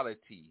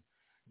reality.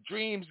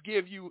 Dreams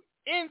give you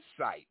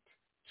insight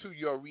to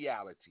your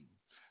reality.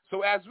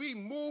 So as we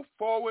move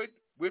forward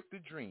with the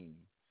dream,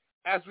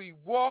 as we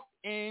walk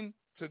into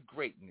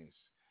greatness,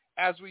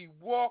 as we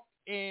walk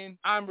in,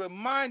 I'm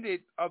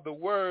reminded of the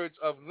words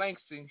of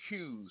Langston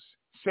Hughes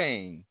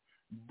saying,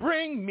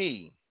 bring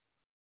me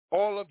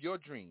all of your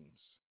dreams,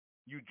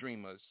 you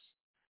dreamers.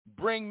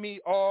 Bring me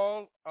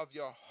all of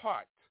your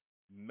heart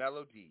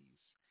melodies,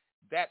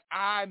 that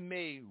I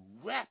may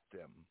wrap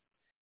them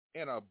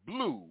in a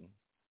blue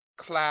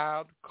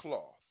cloud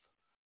cloth,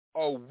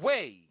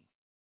 away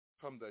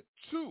from the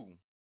too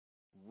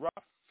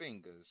rough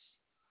fingers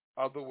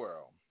of the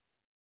world.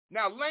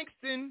 Now,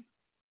 Langston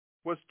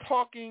was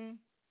talking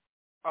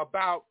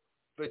about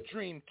the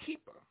dream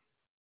keeper,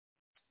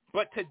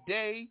 but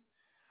today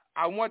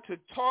I want to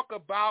talk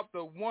about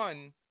the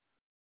one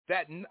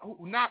that who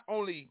not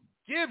only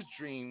gives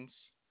dreams,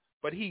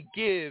 but he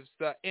gives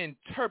the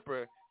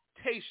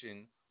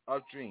interpretation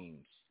of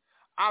dreams.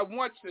 I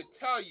want to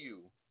tell you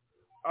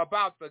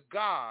about the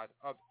God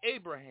of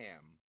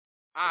Abraham,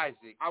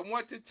 Isaac. I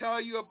want to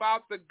tell you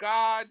about the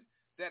God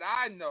that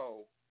I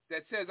know,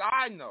 that says,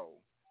 I know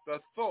the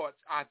thoughts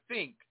I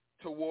think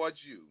towards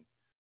you,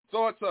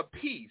 thoughts of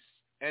peace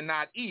and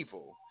not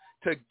evil,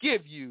 to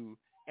give you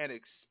an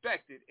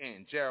expected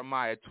end.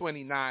 Jeremiah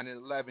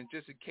 29:11,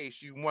 just in case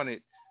you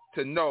wanted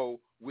to know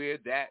where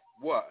that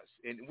was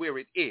and where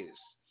it is.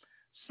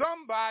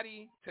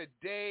 Somebody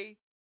today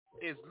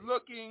is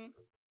looking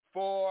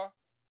for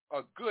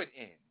a good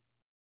end,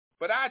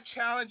 but I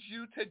challenge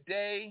you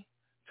today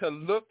to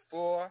look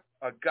for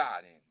a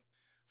God end,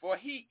 for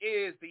he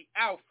is the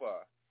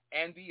Alpha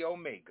and the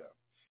Omega.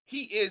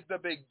 He is the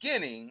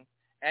beginning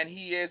and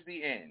he is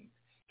the end.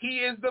 He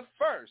is the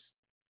first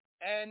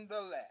and the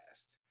last.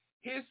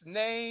 His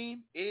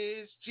name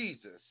is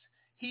Jesus.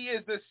 He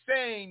is the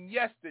same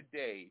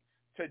yesterday,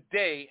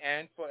 today,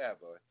 and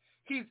forever.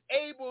 He's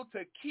able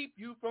to keep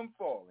you from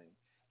falling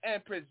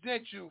and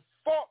present you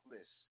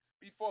faultless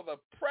before the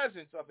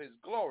presence of his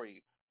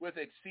glory with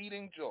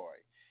exceeding joy.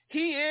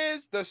 He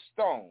is the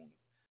stone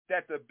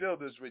that the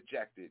builders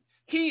rejected.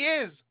 He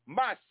is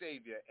my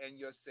Savior and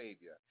your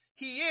Savior.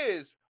 He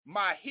is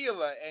my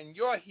healer and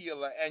your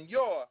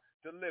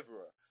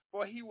deliverer.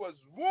 For he was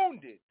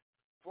wounded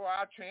for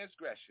our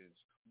transgressions,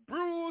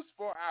 bruised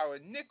for our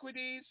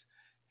iniquities.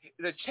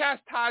 The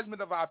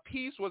chastisement of our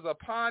peace was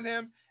upon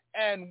him,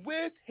 and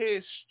with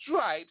his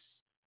stripes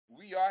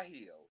we are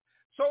healed.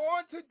 So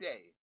on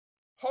today,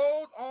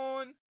 hold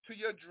on to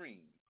your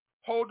dream.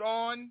 Hold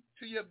on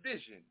to your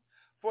vision,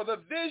 for the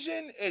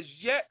vision is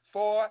yet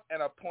for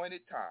an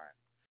appointed time.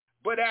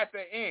 But at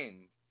the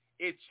end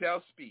it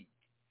shall speak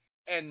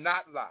and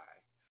not lie.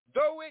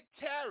 Though it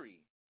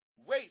tarry,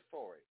 wait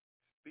for it,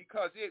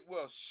 because it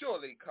will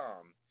surely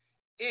come.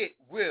 It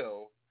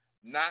will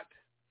not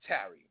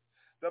tarry.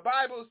 The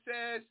Bible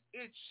says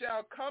it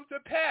shall come to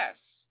pass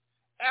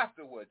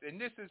afterwards. And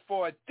this is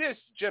for this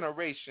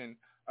generation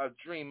of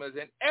dreamers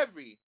and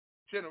every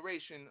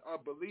generation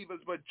of believers.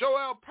 But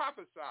Joel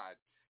prophesied,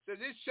 says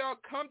it shall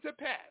come to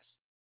pass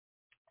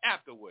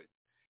afterwards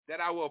that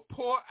I will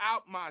pour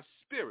out my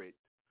spirit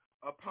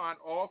upon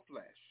all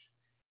flesh,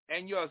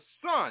 and your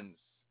sons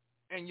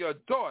and your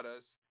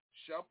daughters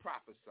shall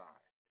prophesy.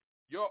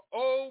 Your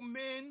old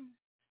men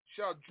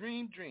shall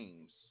dream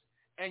dreams,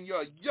 and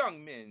your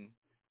young men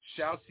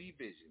shall see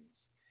visions.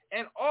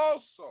 And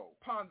also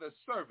upon the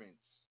servants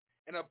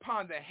and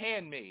upon the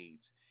handmaids,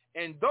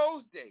 in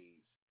those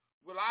days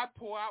will I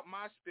pour out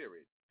my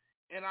spirit,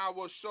 and I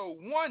will show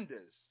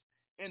wonders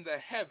in the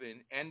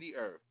heaven and the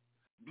earth,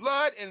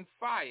 blood and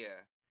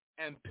fire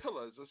and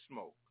pillars of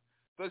smoke.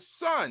 The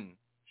sun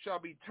shall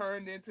be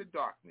turned into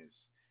darkness,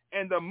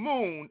 and the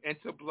moon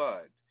into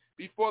blood,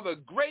 before the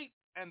great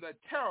and the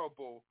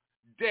terrible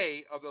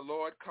day of the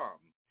Lord come.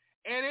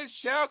 And it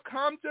shall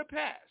come to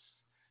pass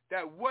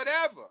that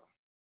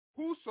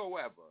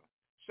whosoever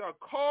shall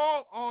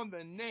call on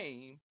the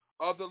name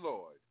of the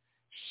Lord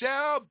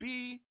shall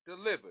be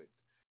delivered.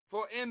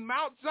 For in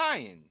Mount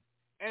Zion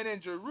and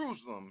in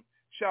Jerusalem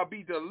shall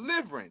be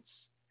deliverance,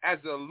 as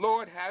the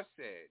Lord hath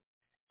said,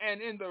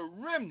 and in the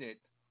remnant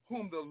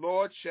whom the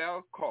Lord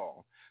shall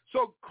call.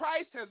 So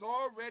Christ has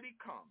already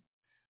come.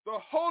 The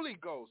Holy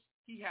Ghost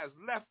he has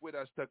left with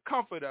us to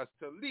comfort us,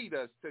 to lead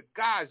us, to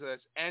guide us,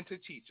 and to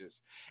teach us.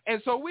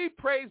 And so we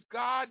praise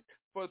God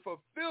for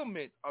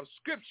fulfillment of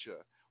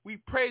Scripture. We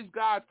praise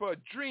God for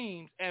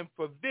dreams and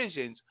for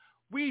visions.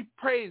 We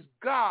praise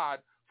God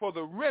for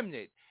the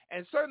remnant.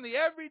 And certainly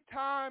every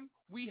time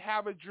we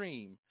have a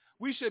dream,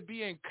 we should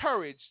be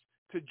encouraged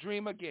to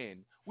dream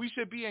again. We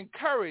should be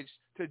encouraged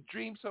to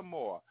dream some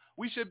more.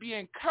 We should be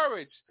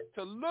encouraged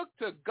to look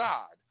to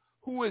God,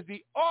 who is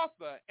the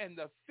author and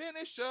the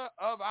finisher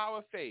of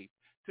our faith,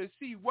 to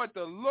see what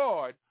the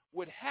Lord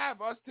would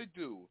have us to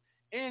do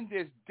in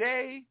this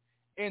day,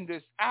 in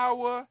this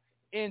hour,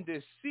 in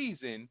this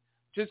season.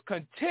 Just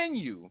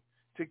continue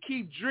to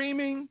keep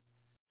dreaming,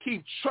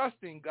 keep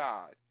trusting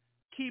God,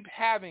 keep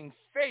having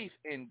faith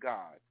in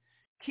God,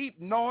 keep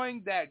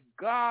knowing that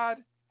God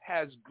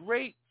has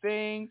great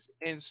things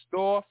in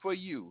store for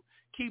you.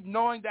 Keep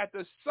knowing that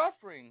the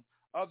suffering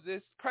of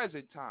this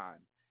present time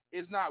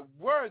is not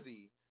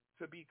worthy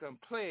to be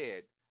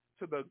compared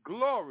to the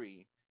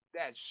glory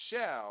that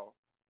shall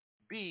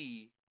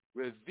be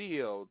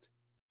revealed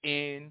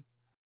in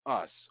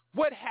us.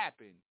 What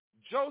happened?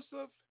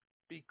 Joseph,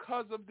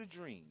 because of the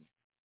dream,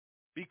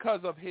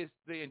 because of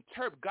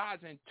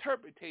God's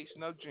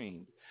interpretation of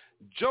dreams.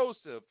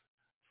 Joseph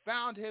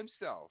found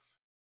himself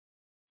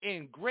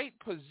in great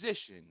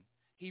position.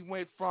 He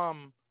went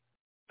from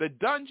the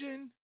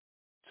dungeon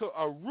to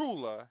a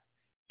ruler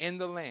in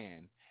the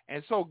land.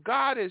 And so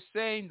God is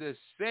saying the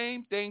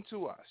same thing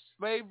to us.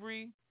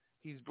 Slavery,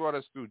 he's brought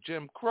us through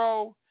Jim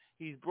Crow.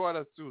 He's brought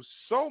us through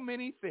so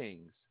many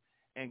things.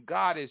 And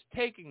God is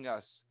taking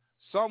us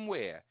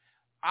somewhere.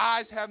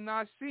 Eyes have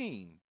not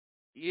seen,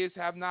 ears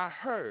have not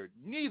heard,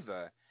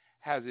 neither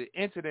has it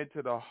entered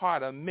into the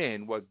heart of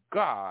men what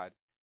God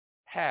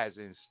has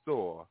in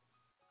store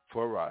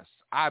for us.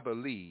 I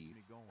believe.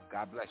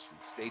 God bless you.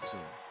 Stay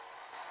tuned.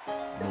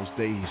 Those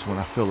days when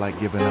I feel like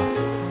giving up.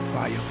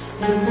 Fire.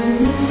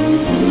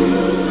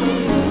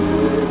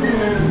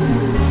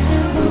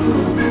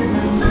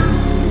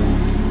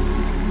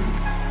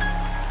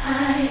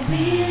 I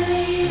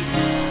believe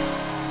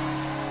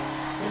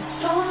the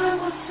storm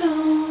will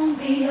soon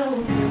be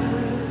over.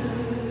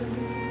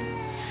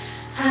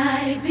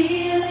 I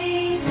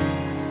believe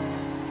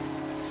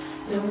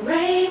the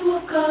rain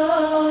will go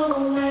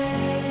away.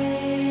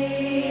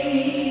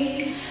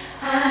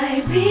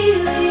 I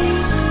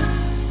believe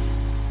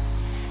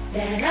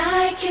that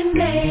I can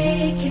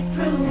make it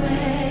through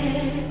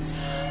it.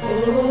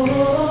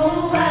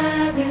 Oh,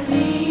 I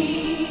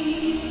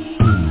believe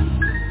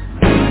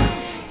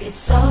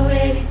it's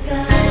already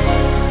done.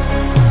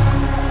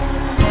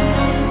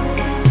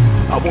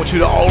 I want you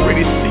to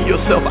already see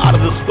yourself out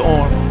of the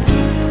storm.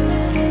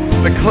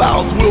 The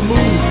clouds will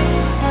move.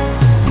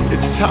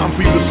 It's time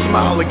for you to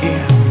smile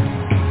again.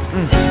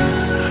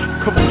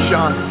 Come on,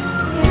 Sean.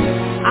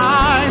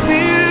 I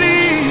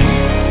believe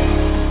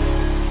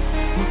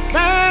my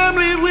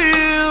family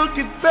will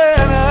get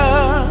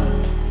better.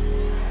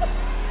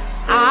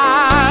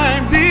 I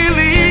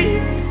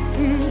believe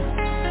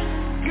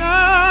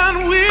God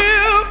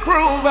will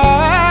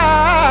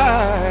provide.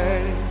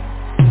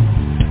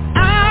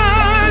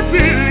 I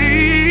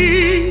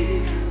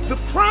believe the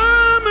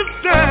promise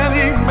that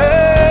He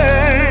made.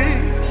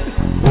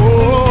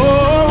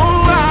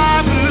 Oh,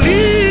 I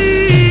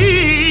believe.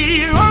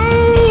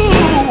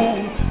 Oh,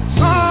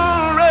 it's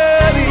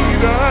already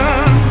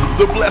done.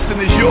 The blessing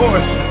is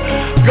yours.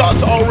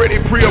 God's already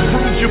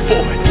pre-approved you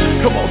for it.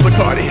 Come on,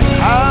 Zacardi.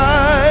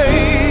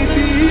 I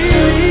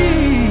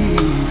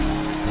believe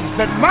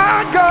that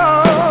my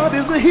God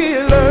is a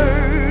healer.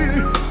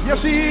 Yes,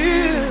 He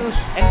is.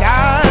 And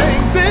I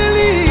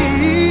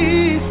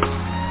believe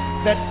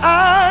that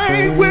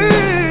I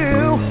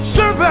will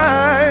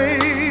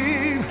survive.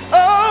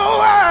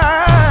 Oh, I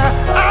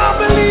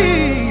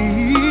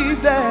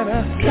believe that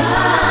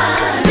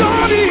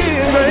God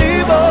is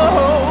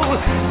able.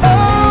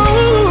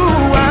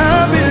 Oh,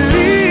 I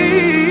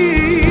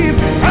believe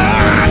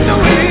I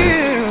know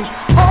it's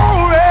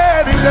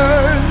already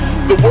done.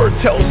 The word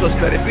tells us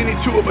that if any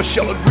two of us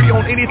shall agree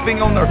on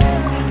anything on earth,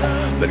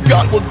 that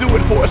God will do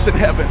it for us in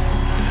heaven.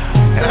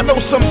 And I know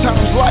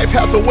sometimes life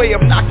has a way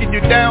of knocking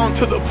you down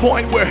to the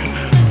point where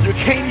you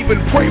can't even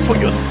pray for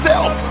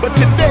yourself. But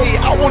today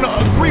I want to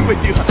agree with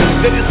you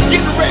that it's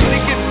getting ready to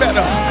get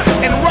better.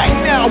 And right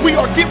now we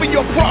are giving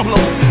your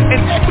problem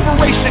an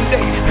expiration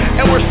date.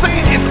 And we're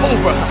saying it's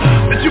over.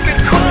 That you've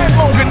been crying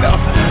long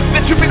enough.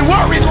 That you've been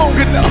worried long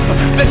enough.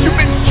 That you've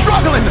been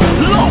struggling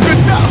long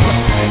enough.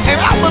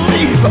 And I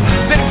believe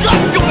that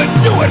God's going to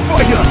do it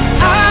for you.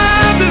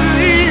 I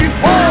believe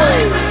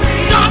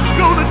God's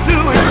going to do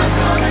it.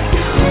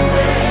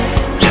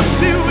 Yes,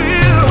 He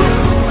will.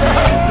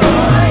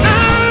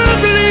 I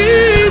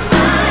believe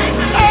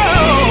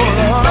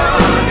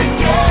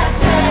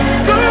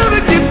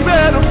gonna get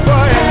better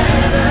for you.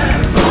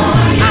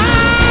 I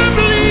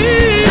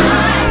believe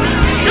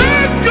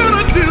God's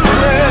gonna do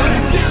it.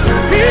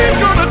 He's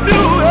gonna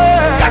do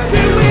it. Yes,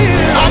 He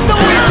will. I know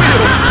He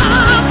will.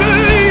 I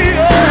believe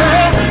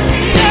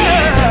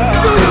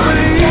Do you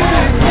believe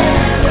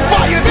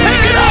Fire,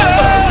 take it up.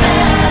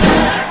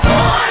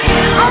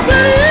 I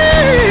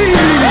believe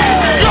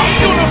God's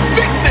gonna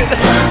fix it.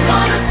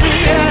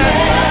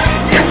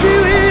 Yes, He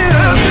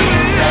will.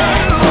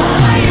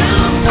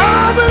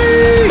 I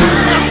believe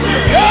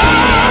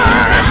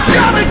God's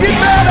gonna get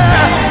better.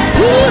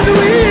 He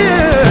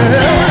will.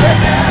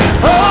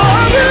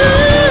 I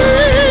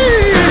believe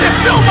if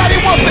nobody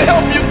wants to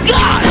help you,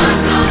 God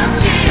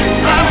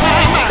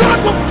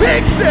will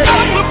fix it.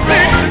 God will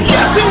fix it.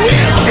 Yes, He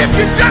will. If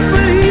you just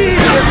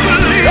believe,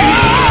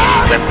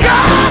 that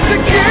God can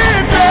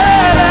get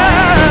better.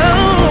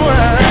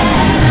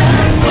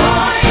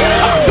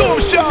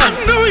 I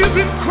know you've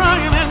been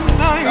crying at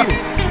night,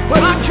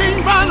 but I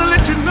came by to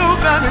let you know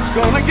that it's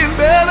gonna get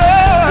better.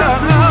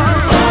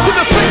 To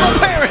the single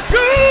parent,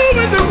 go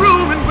in the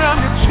room and grab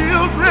your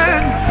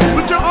children,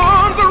 put your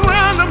arms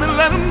around them and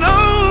let them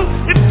know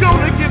it's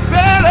gonna get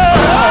better.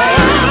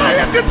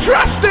 If you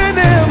trust in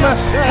Him,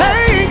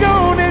 hang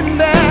on in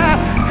there.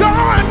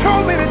 God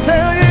told me to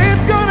tell you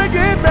it's gonna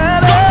get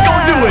better. God's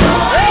gonna do it.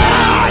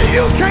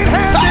 You can't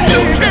handle it.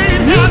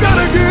 You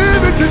gotta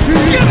give it to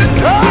Jesus.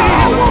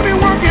 Oh, won't He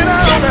work it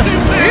out? If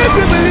you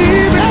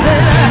believe it,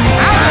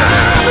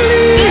 I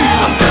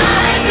believe.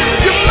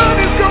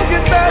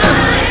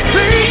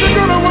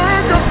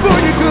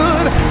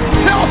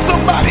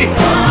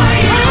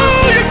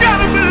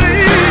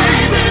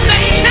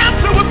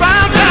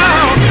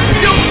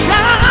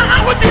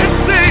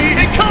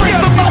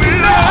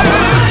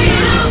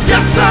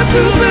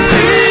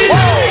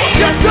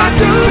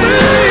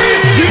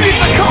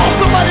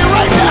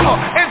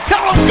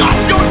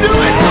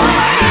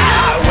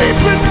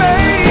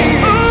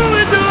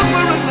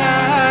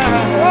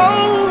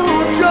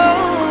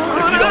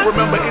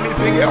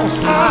 anything else.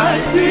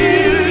 I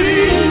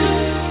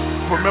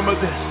believe. Remember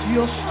this.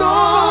 Your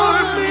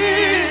storm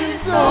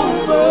is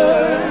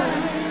over.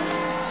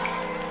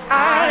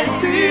 I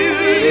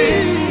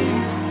believe.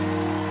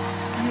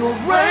 Your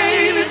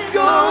rain is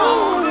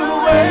gone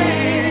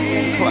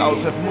away.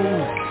 Clouds have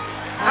moved.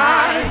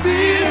 I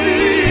believe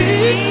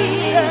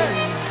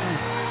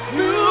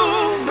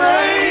you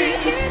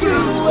make it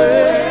through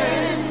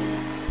it.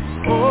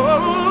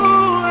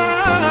 Oh,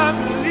 I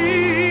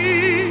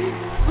believe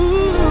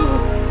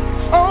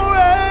it's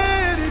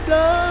already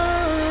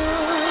done.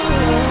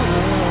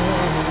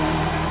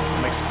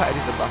 I'm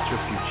excited about your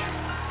future.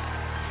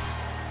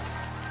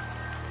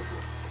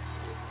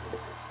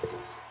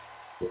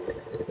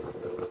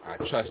 I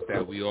trust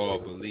that we all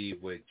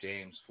believe with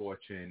James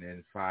Fortune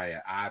and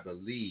Fire. I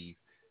believe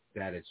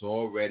that it's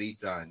already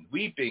done.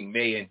 Weeping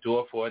may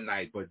endure for a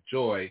night, but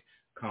joy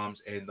comes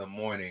in the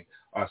morning.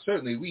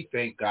 Certainly, we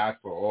thank God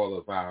for all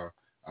of our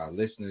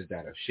listeners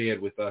that have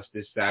shared with us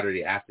this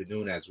Saturday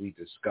afternoon as we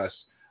discuss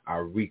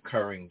our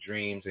recurring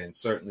dreams. And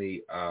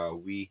certainly,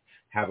 we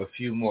have a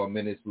few more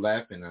minutes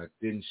left, and I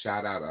didn't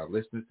shout out our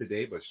listeners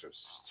today, but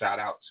shout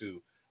out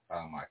to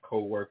my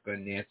coworker,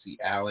 Nancy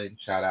Allen.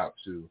 Shout out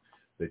to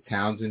the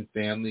Townsend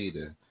family,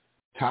 the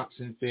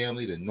Thompson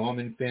family, the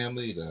Norman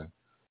family, the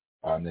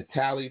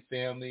Natalie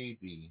family,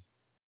 the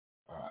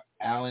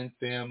Allen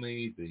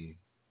family, the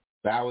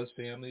Bowers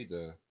family,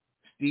 the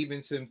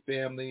Stevenson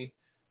family,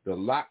 the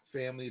Locke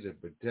family, the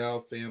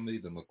Bedell family,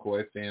 the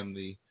McCoy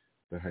family,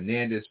 the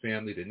Hernandez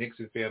family, the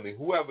Nixon family,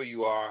 whoever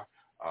you are,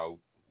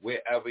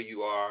 wherever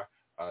you are,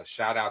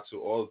 shout out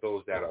to all of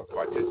those that are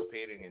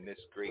participating in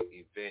this great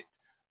event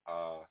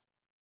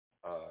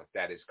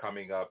that is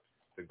coming up,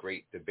 the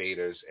Great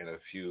Debaters, in a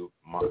few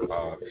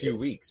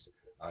weeks.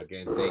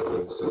 Again, thank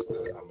you,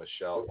 Sister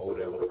Michelle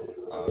Odom.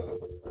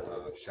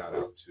 Shout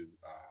out to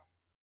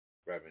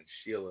Reverend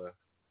Sheila.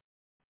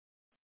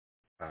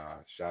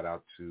 Shout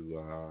out to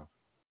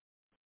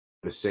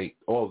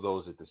all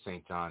those at the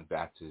St. John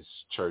Baptist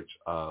Church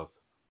of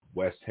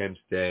West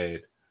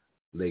Hempstead,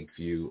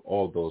 Lakeview,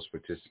 all those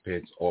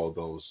participants, all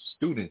those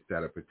students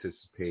that are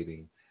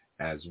participating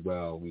as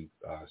well. We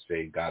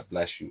say God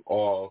bless you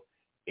all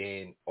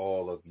in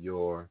all of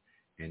your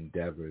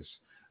endeavors.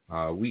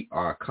 We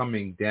are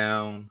coming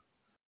down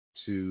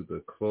to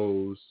the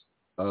close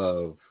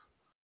of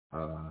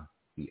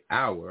the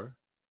hour,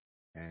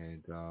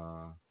 and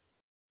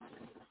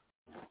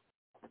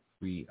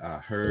we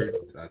heard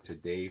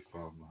today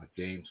from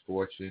James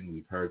Fortune.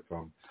 We've heard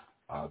from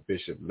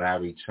Bishop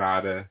Larry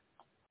Trotter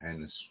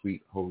and the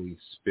Sweet Holy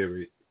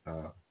Spirit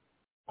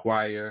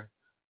Choir.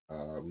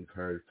 We've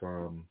heard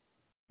from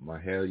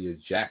Mahalia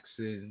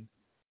Jackson.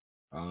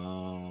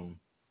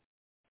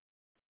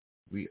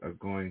 We are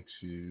going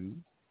to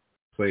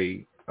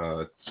play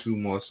 2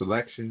 more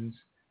selections,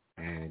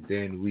 and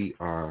then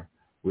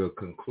we'll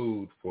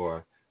conclude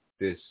for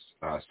this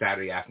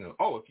Saturday afternoon.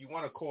 Oh, if you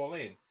want to call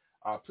in,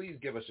 please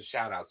give us a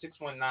shout out,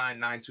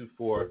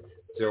 619-924-0800.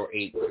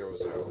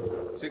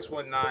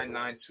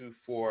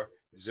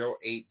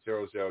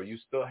 619-924-0800. You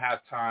still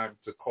have time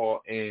to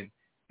call in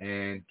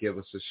and give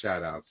us a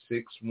shout out.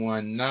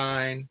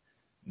 619-924-0800.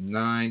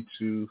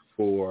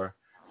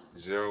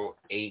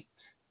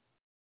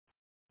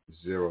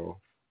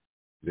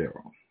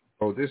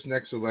 Oh, this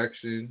next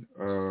selection,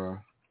 we're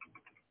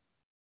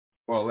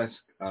going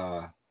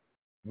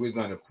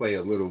to play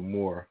a little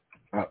more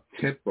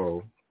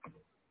up-tempo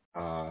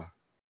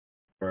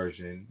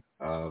version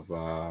of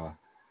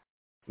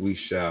We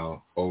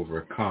Shall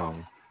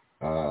Overcome,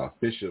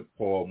 Bishop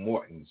Paul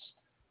Morton's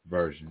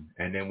version,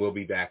 and then we'll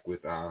be back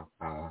with our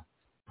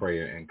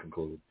prayer and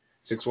conclude.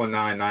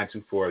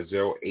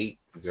 619-924-0800.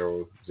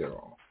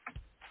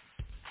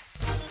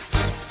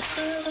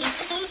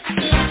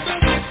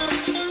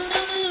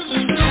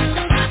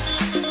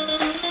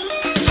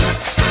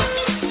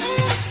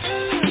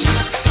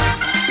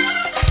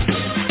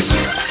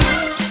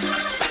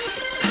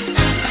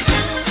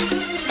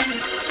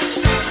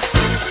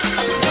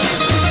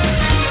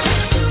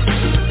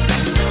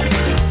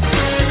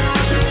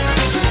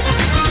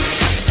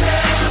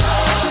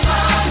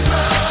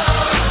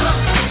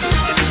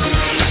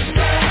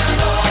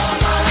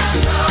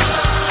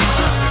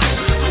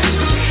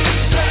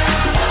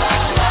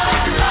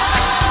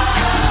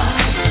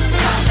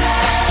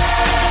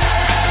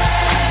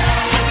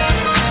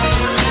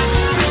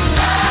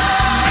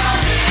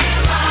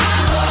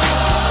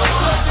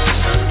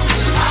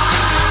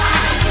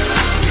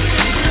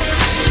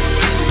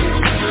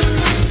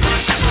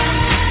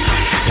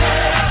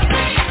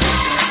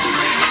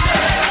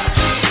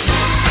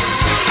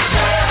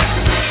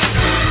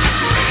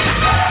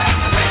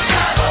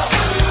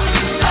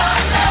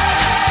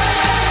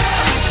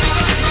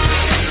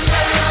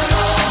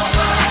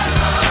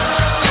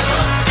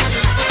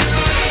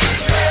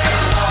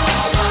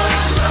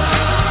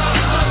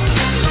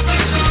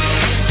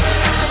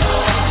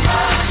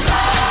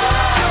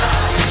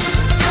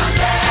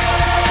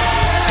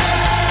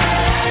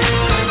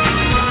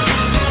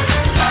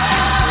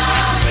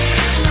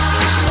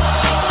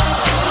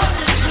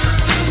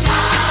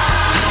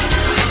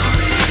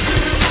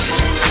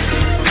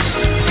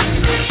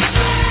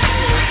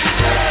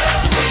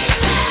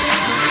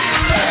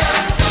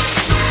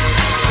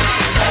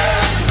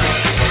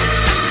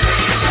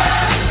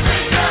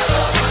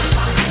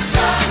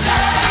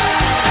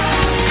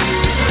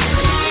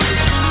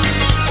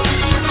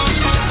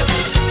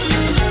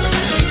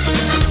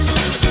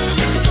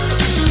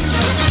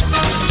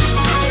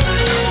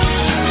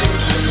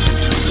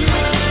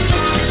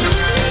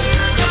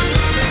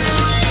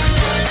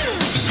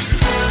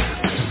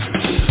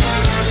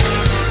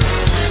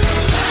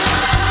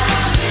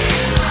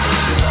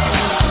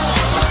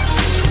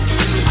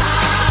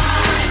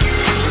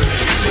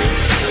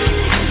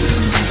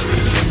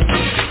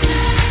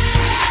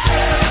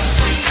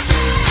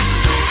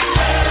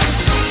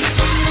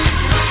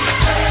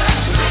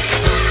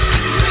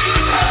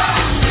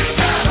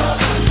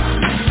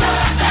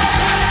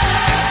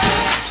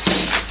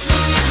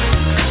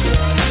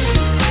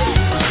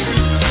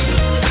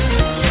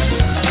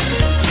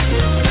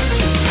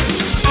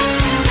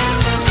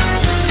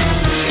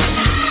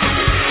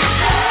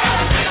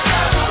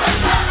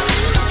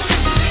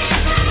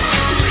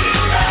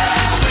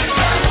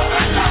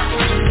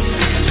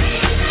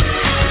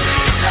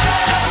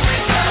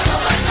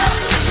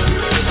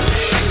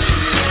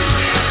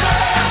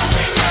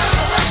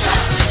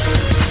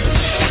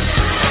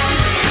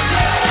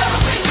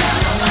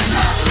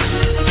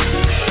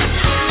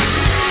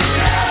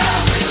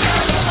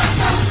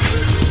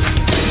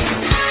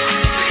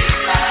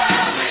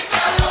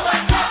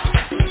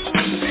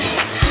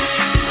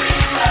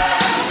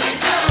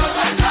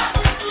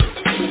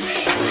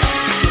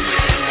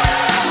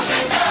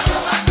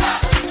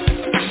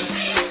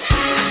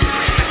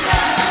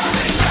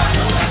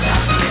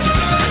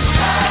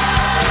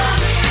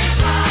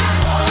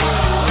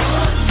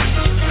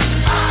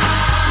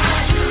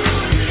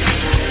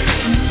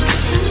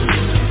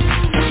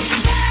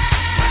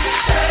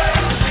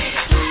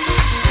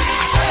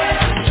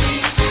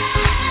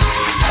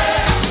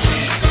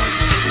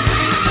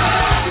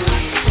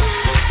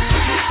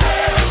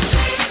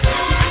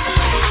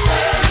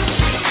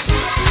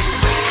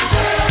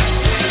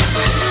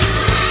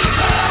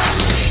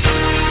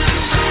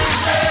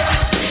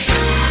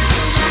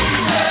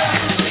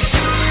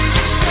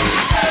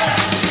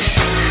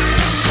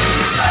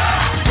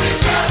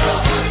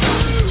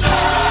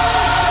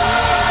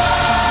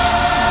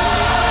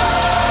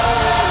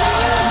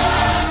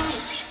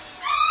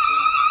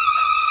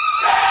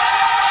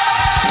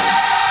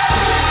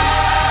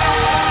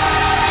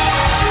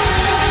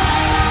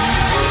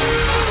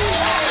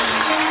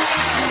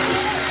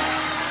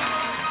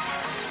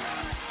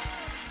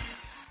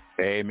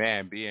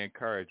 Amen. Be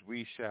encouraged.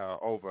 We shall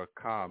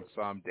overcome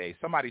someday.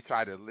 Somebody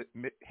tried to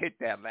hit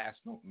that last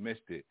note,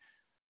 missed it.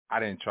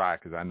 I didn't try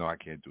because I know I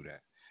can't do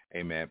that.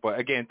 Amen. But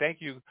again, thank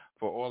you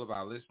for all of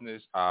our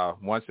listeners.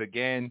 Once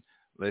again,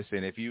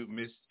 listen, if you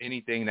missed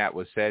anything that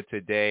was said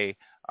today,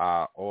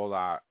 all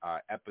our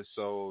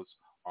episodes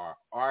are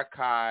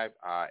archived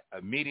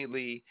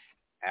immediately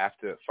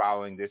after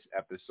following this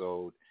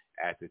episode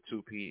at the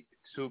 2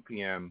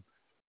 p.m.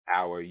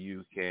 hour.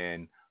 You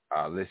can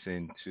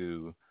listen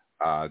to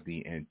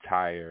the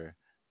entire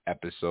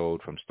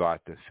episode from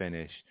start to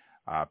finish.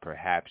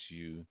 Perhaps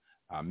you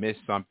missed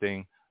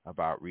something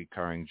about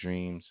recurring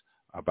dreams,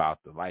 about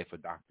the life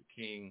of Dr.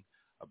 King,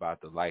 about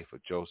the life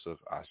of Joseph.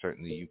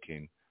 Certainly you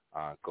can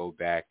go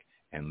back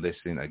and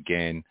listen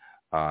again.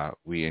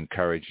 We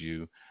encourage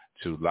you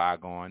to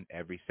log on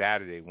every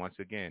Saturday, once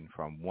again,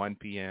 from 1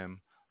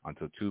 p.m.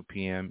 until 2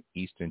 p.m.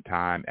 Eastern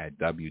Time at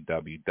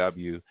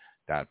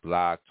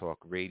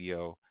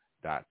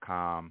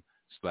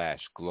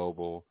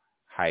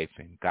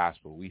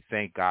www.blogtalkradio.com/global-gospel. We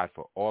thank God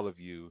for all of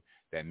you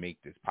that make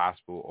this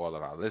possible, all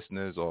of our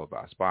listeners, all of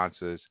our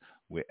sponsors,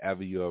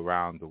 wherever you're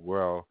around the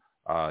world.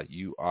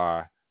 You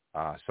are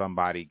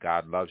somebody.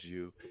 God loves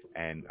you,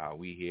 and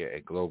we here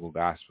at Global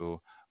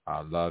Gospel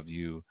love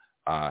you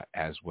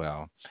as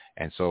well.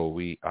 And so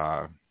we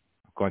are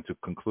going to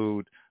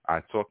conclude. I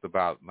talked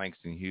about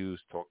Langston Hughes,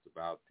 talked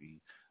about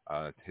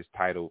his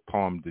title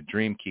poem, The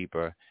Dream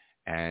Keeper,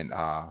 and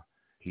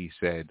he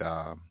said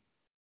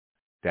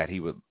that he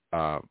would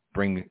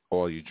bring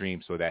all your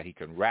dreams so that he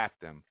can wrap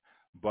them.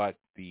 But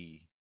the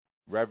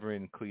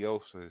Reverend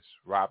Cleophas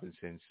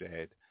Robinson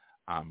said,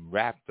 I'm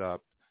wrapped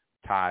up,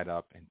 tied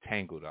up, and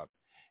tangled up.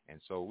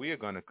 And so we are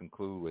going to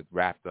conclude with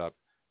wrapped up,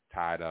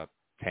 tied up,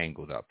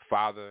 tangled up.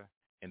 Father,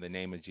 in the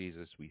name of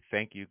Jesus, we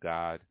thank you,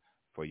 God,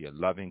 for your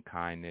loving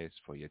kindness,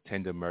 for your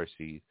tender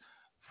mercies,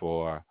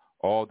 for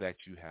all that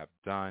you have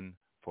done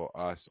for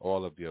us,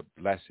 all of your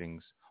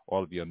blessings,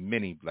 all of your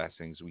many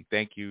blessings. We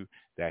thank you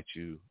that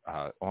you,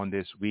 on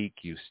this week,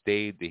 you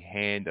stayed the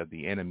hand of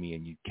the enemy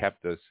and you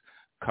kept us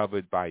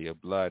covered by your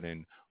blood.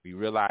 And we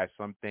realize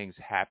some things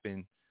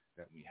happened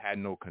that we had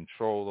no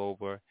control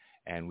over.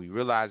 And we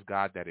realize,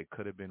 God, that it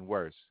could have been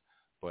worse.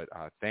 But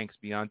thanks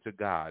be unto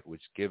God,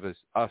 which gives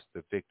us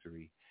the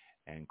victory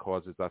and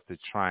causes us to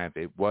triumph.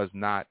 It was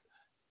not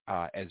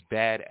as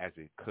bad as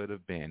it could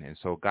have been. And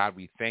so, God,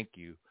 we thank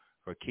you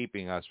for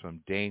keeping us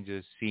from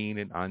dangers seen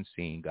and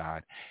unseen,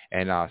 God.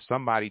 And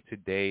somebody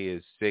today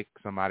is sick,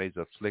 somebody's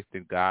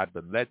afflicted, God,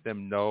 but let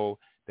them know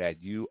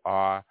that you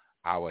are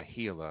our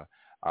healer,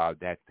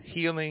 that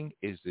healing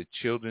is the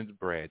children's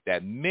bread,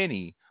 that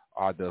many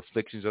are the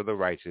afflictions of the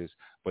righteous,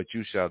 but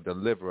you shall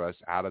deliver us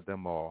out of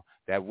them all,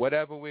 that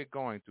whatever we're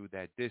going through,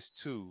 that this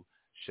too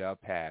shall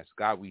pass.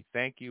 God, we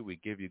thank you. We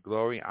give you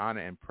glory,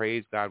 honor, and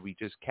praise. God, we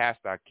just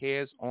cast our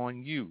cares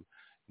on you,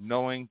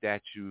 knowing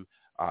that you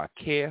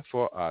care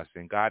for us.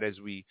 And God, as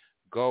we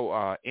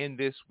go in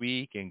this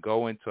week and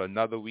go into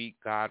another week,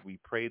 God, we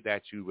pray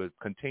that you would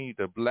continue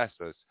to bless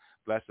us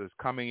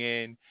coming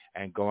in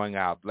and going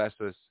out. Bless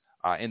us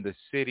in the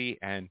city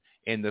and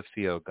in the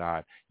field,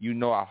 God. You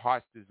know our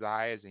heart's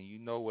desires and you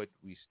know what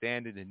we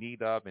stand in the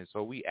need of. And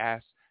so we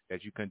ask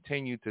that you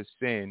continue to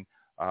send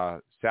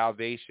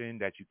salvation,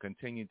 that you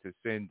continue to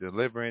send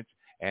deliverance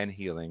and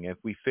healing. If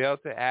we fail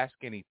to ask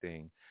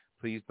anything,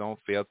 please don't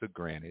fail to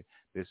grant it.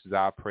 This is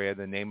our prayer in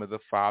the name of the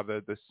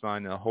Father, the Son,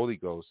 and the Holy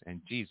Ghost. In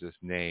Jesus'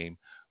 name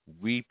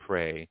we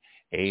pray.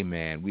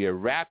 Amen. We are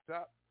wrapped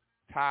up,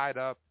 tied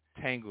up,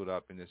 tangled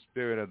up in the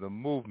spirit of the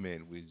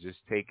movement. We're just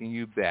taking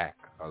you back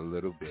a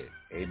little bit.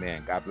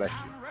 Amen. God bless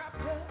you.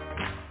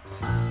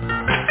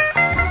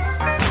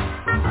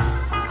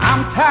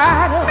 I'm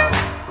tied up.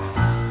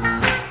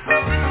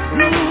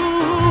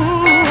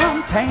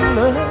 I'm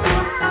tangled up.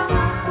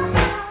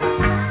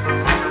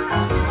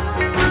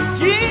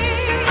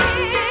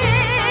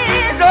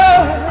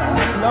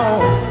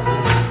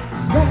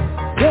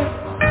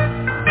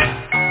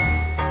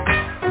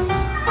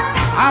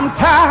 I'm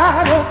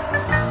tired of,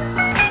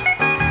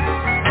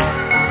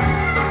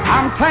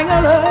 I'm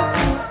tangled up.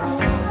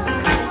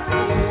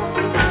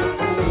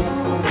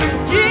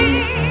 Jesus,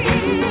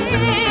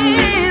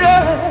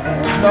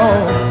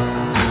 Lord,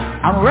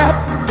 I'm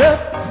wrapped up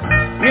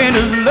in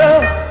his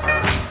love.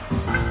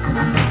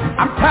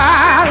 I'm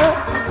tired of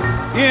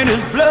in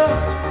his blood.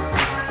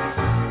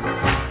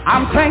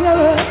 I'm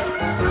tangled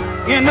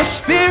up in the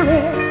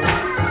spirit.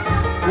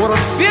 What a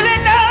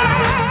feeling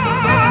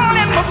down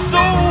in my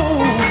soul.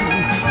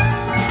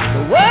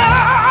 The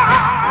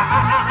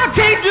world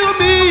can't do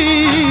me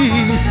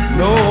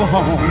no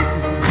harm.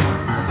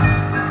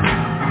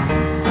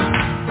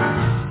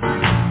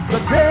 The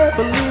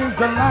devil is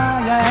a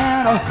liar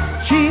and a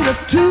cheater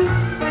too.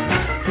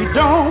 He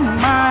don't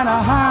mind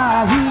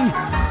how he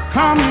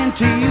coming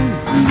to you.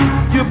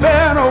 You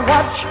better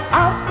watch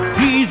out,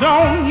 he's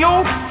on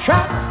your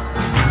track.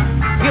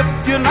 If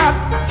you're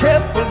not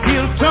careful,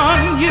 he'll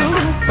turn you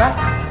back.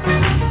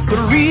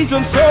 The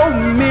reason so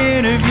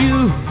many of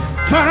you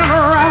turn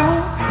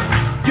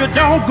around, you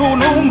don't go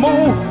no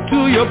more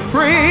to your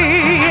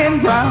praying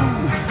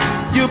ground.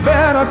 You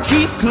better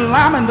keep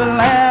climbing the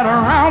ladder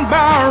round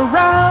by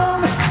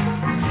round.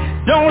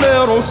 Don't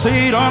let old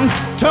Satan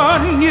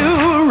turn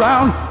you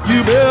around.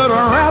 You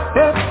better wrap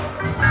up,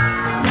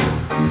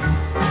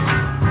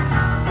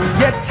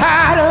 get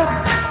tied up,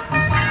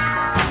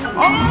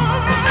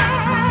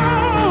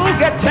 oh,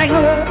 get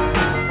tangled up.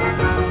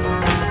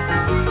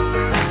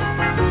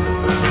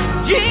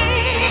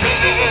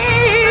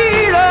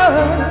 Jesus,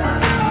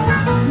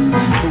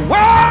 the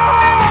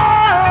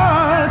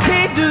world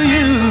can't do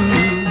you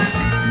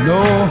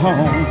no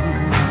harm.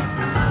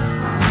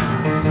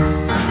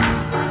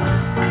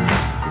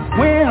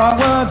 When I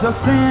was a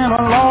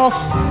sinner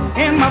lost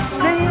in my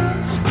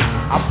sins,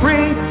 I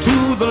prayed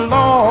to the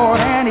Lord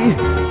and He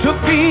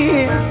took me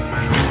in.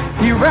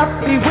 He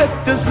wrapped me with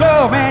His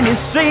love and He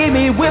saved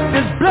me with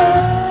His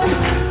blood.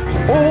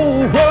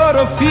 Oh, what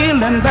a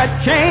feeling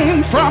that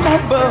came from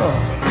above.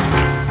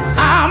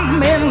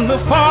 I'm in the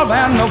Father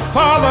and the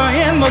Father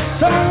in the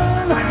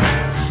Son.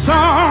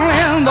 Son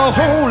and the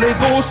Holy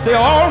Ghost, they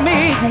all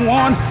make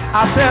one.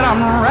 I said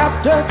I'm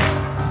wrapped up,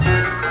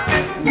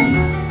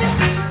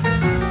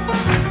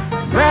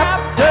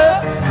 wrapped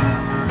up,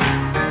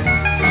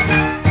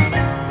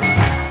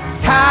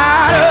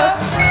 tied up,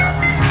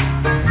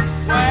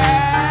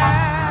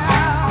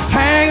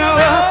 tangled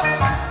up,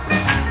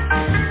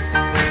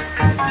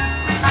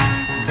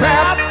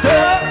 wrapped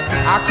up.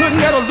 I couldn't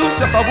get a loose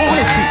if I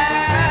wanted to.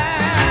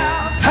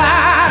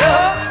 Tied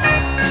up,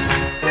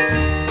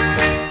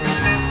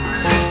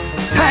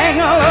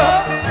 tangled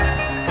up.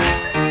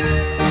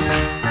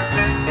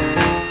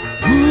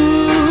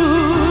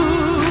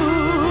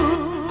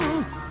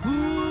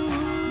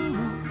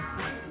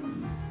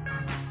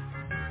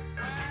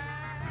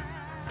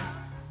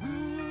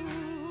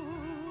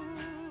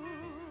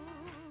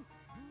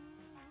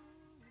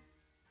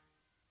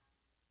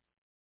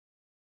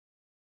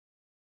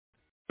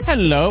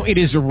 Hello, it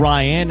is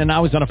Ryan, and I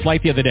was on a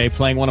flight the other day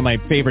playing one of my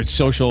favorite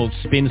social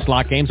spin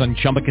slot games on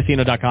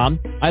ChumbaCasino.com.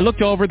 I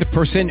looked over at the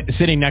person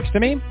sitting next to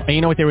me, and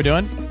you know what they were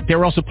doing? They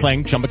were also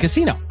playing Chumba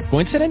Casino.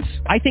 Coincidence?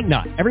 I think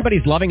not.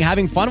 Everybody's loving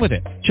having fun with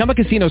it. Chumba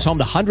Casino is home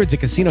to hundreds of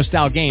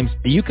casino-style games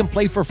that you can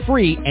play for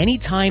free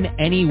anytime,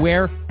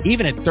 anywhere,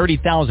 even at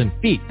 30,000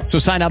 feet. So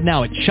sign up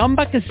now at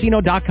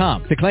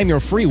ChumbaCasino.com to claim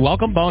your free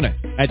welcome bonus.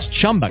 That's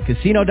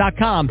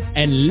ChumbaCasino.com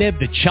and live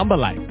the Chumba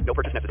life. No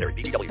purchase necessary.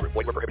 VGW. Void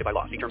where prohibited by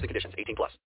law. See terms and conditions. 18+.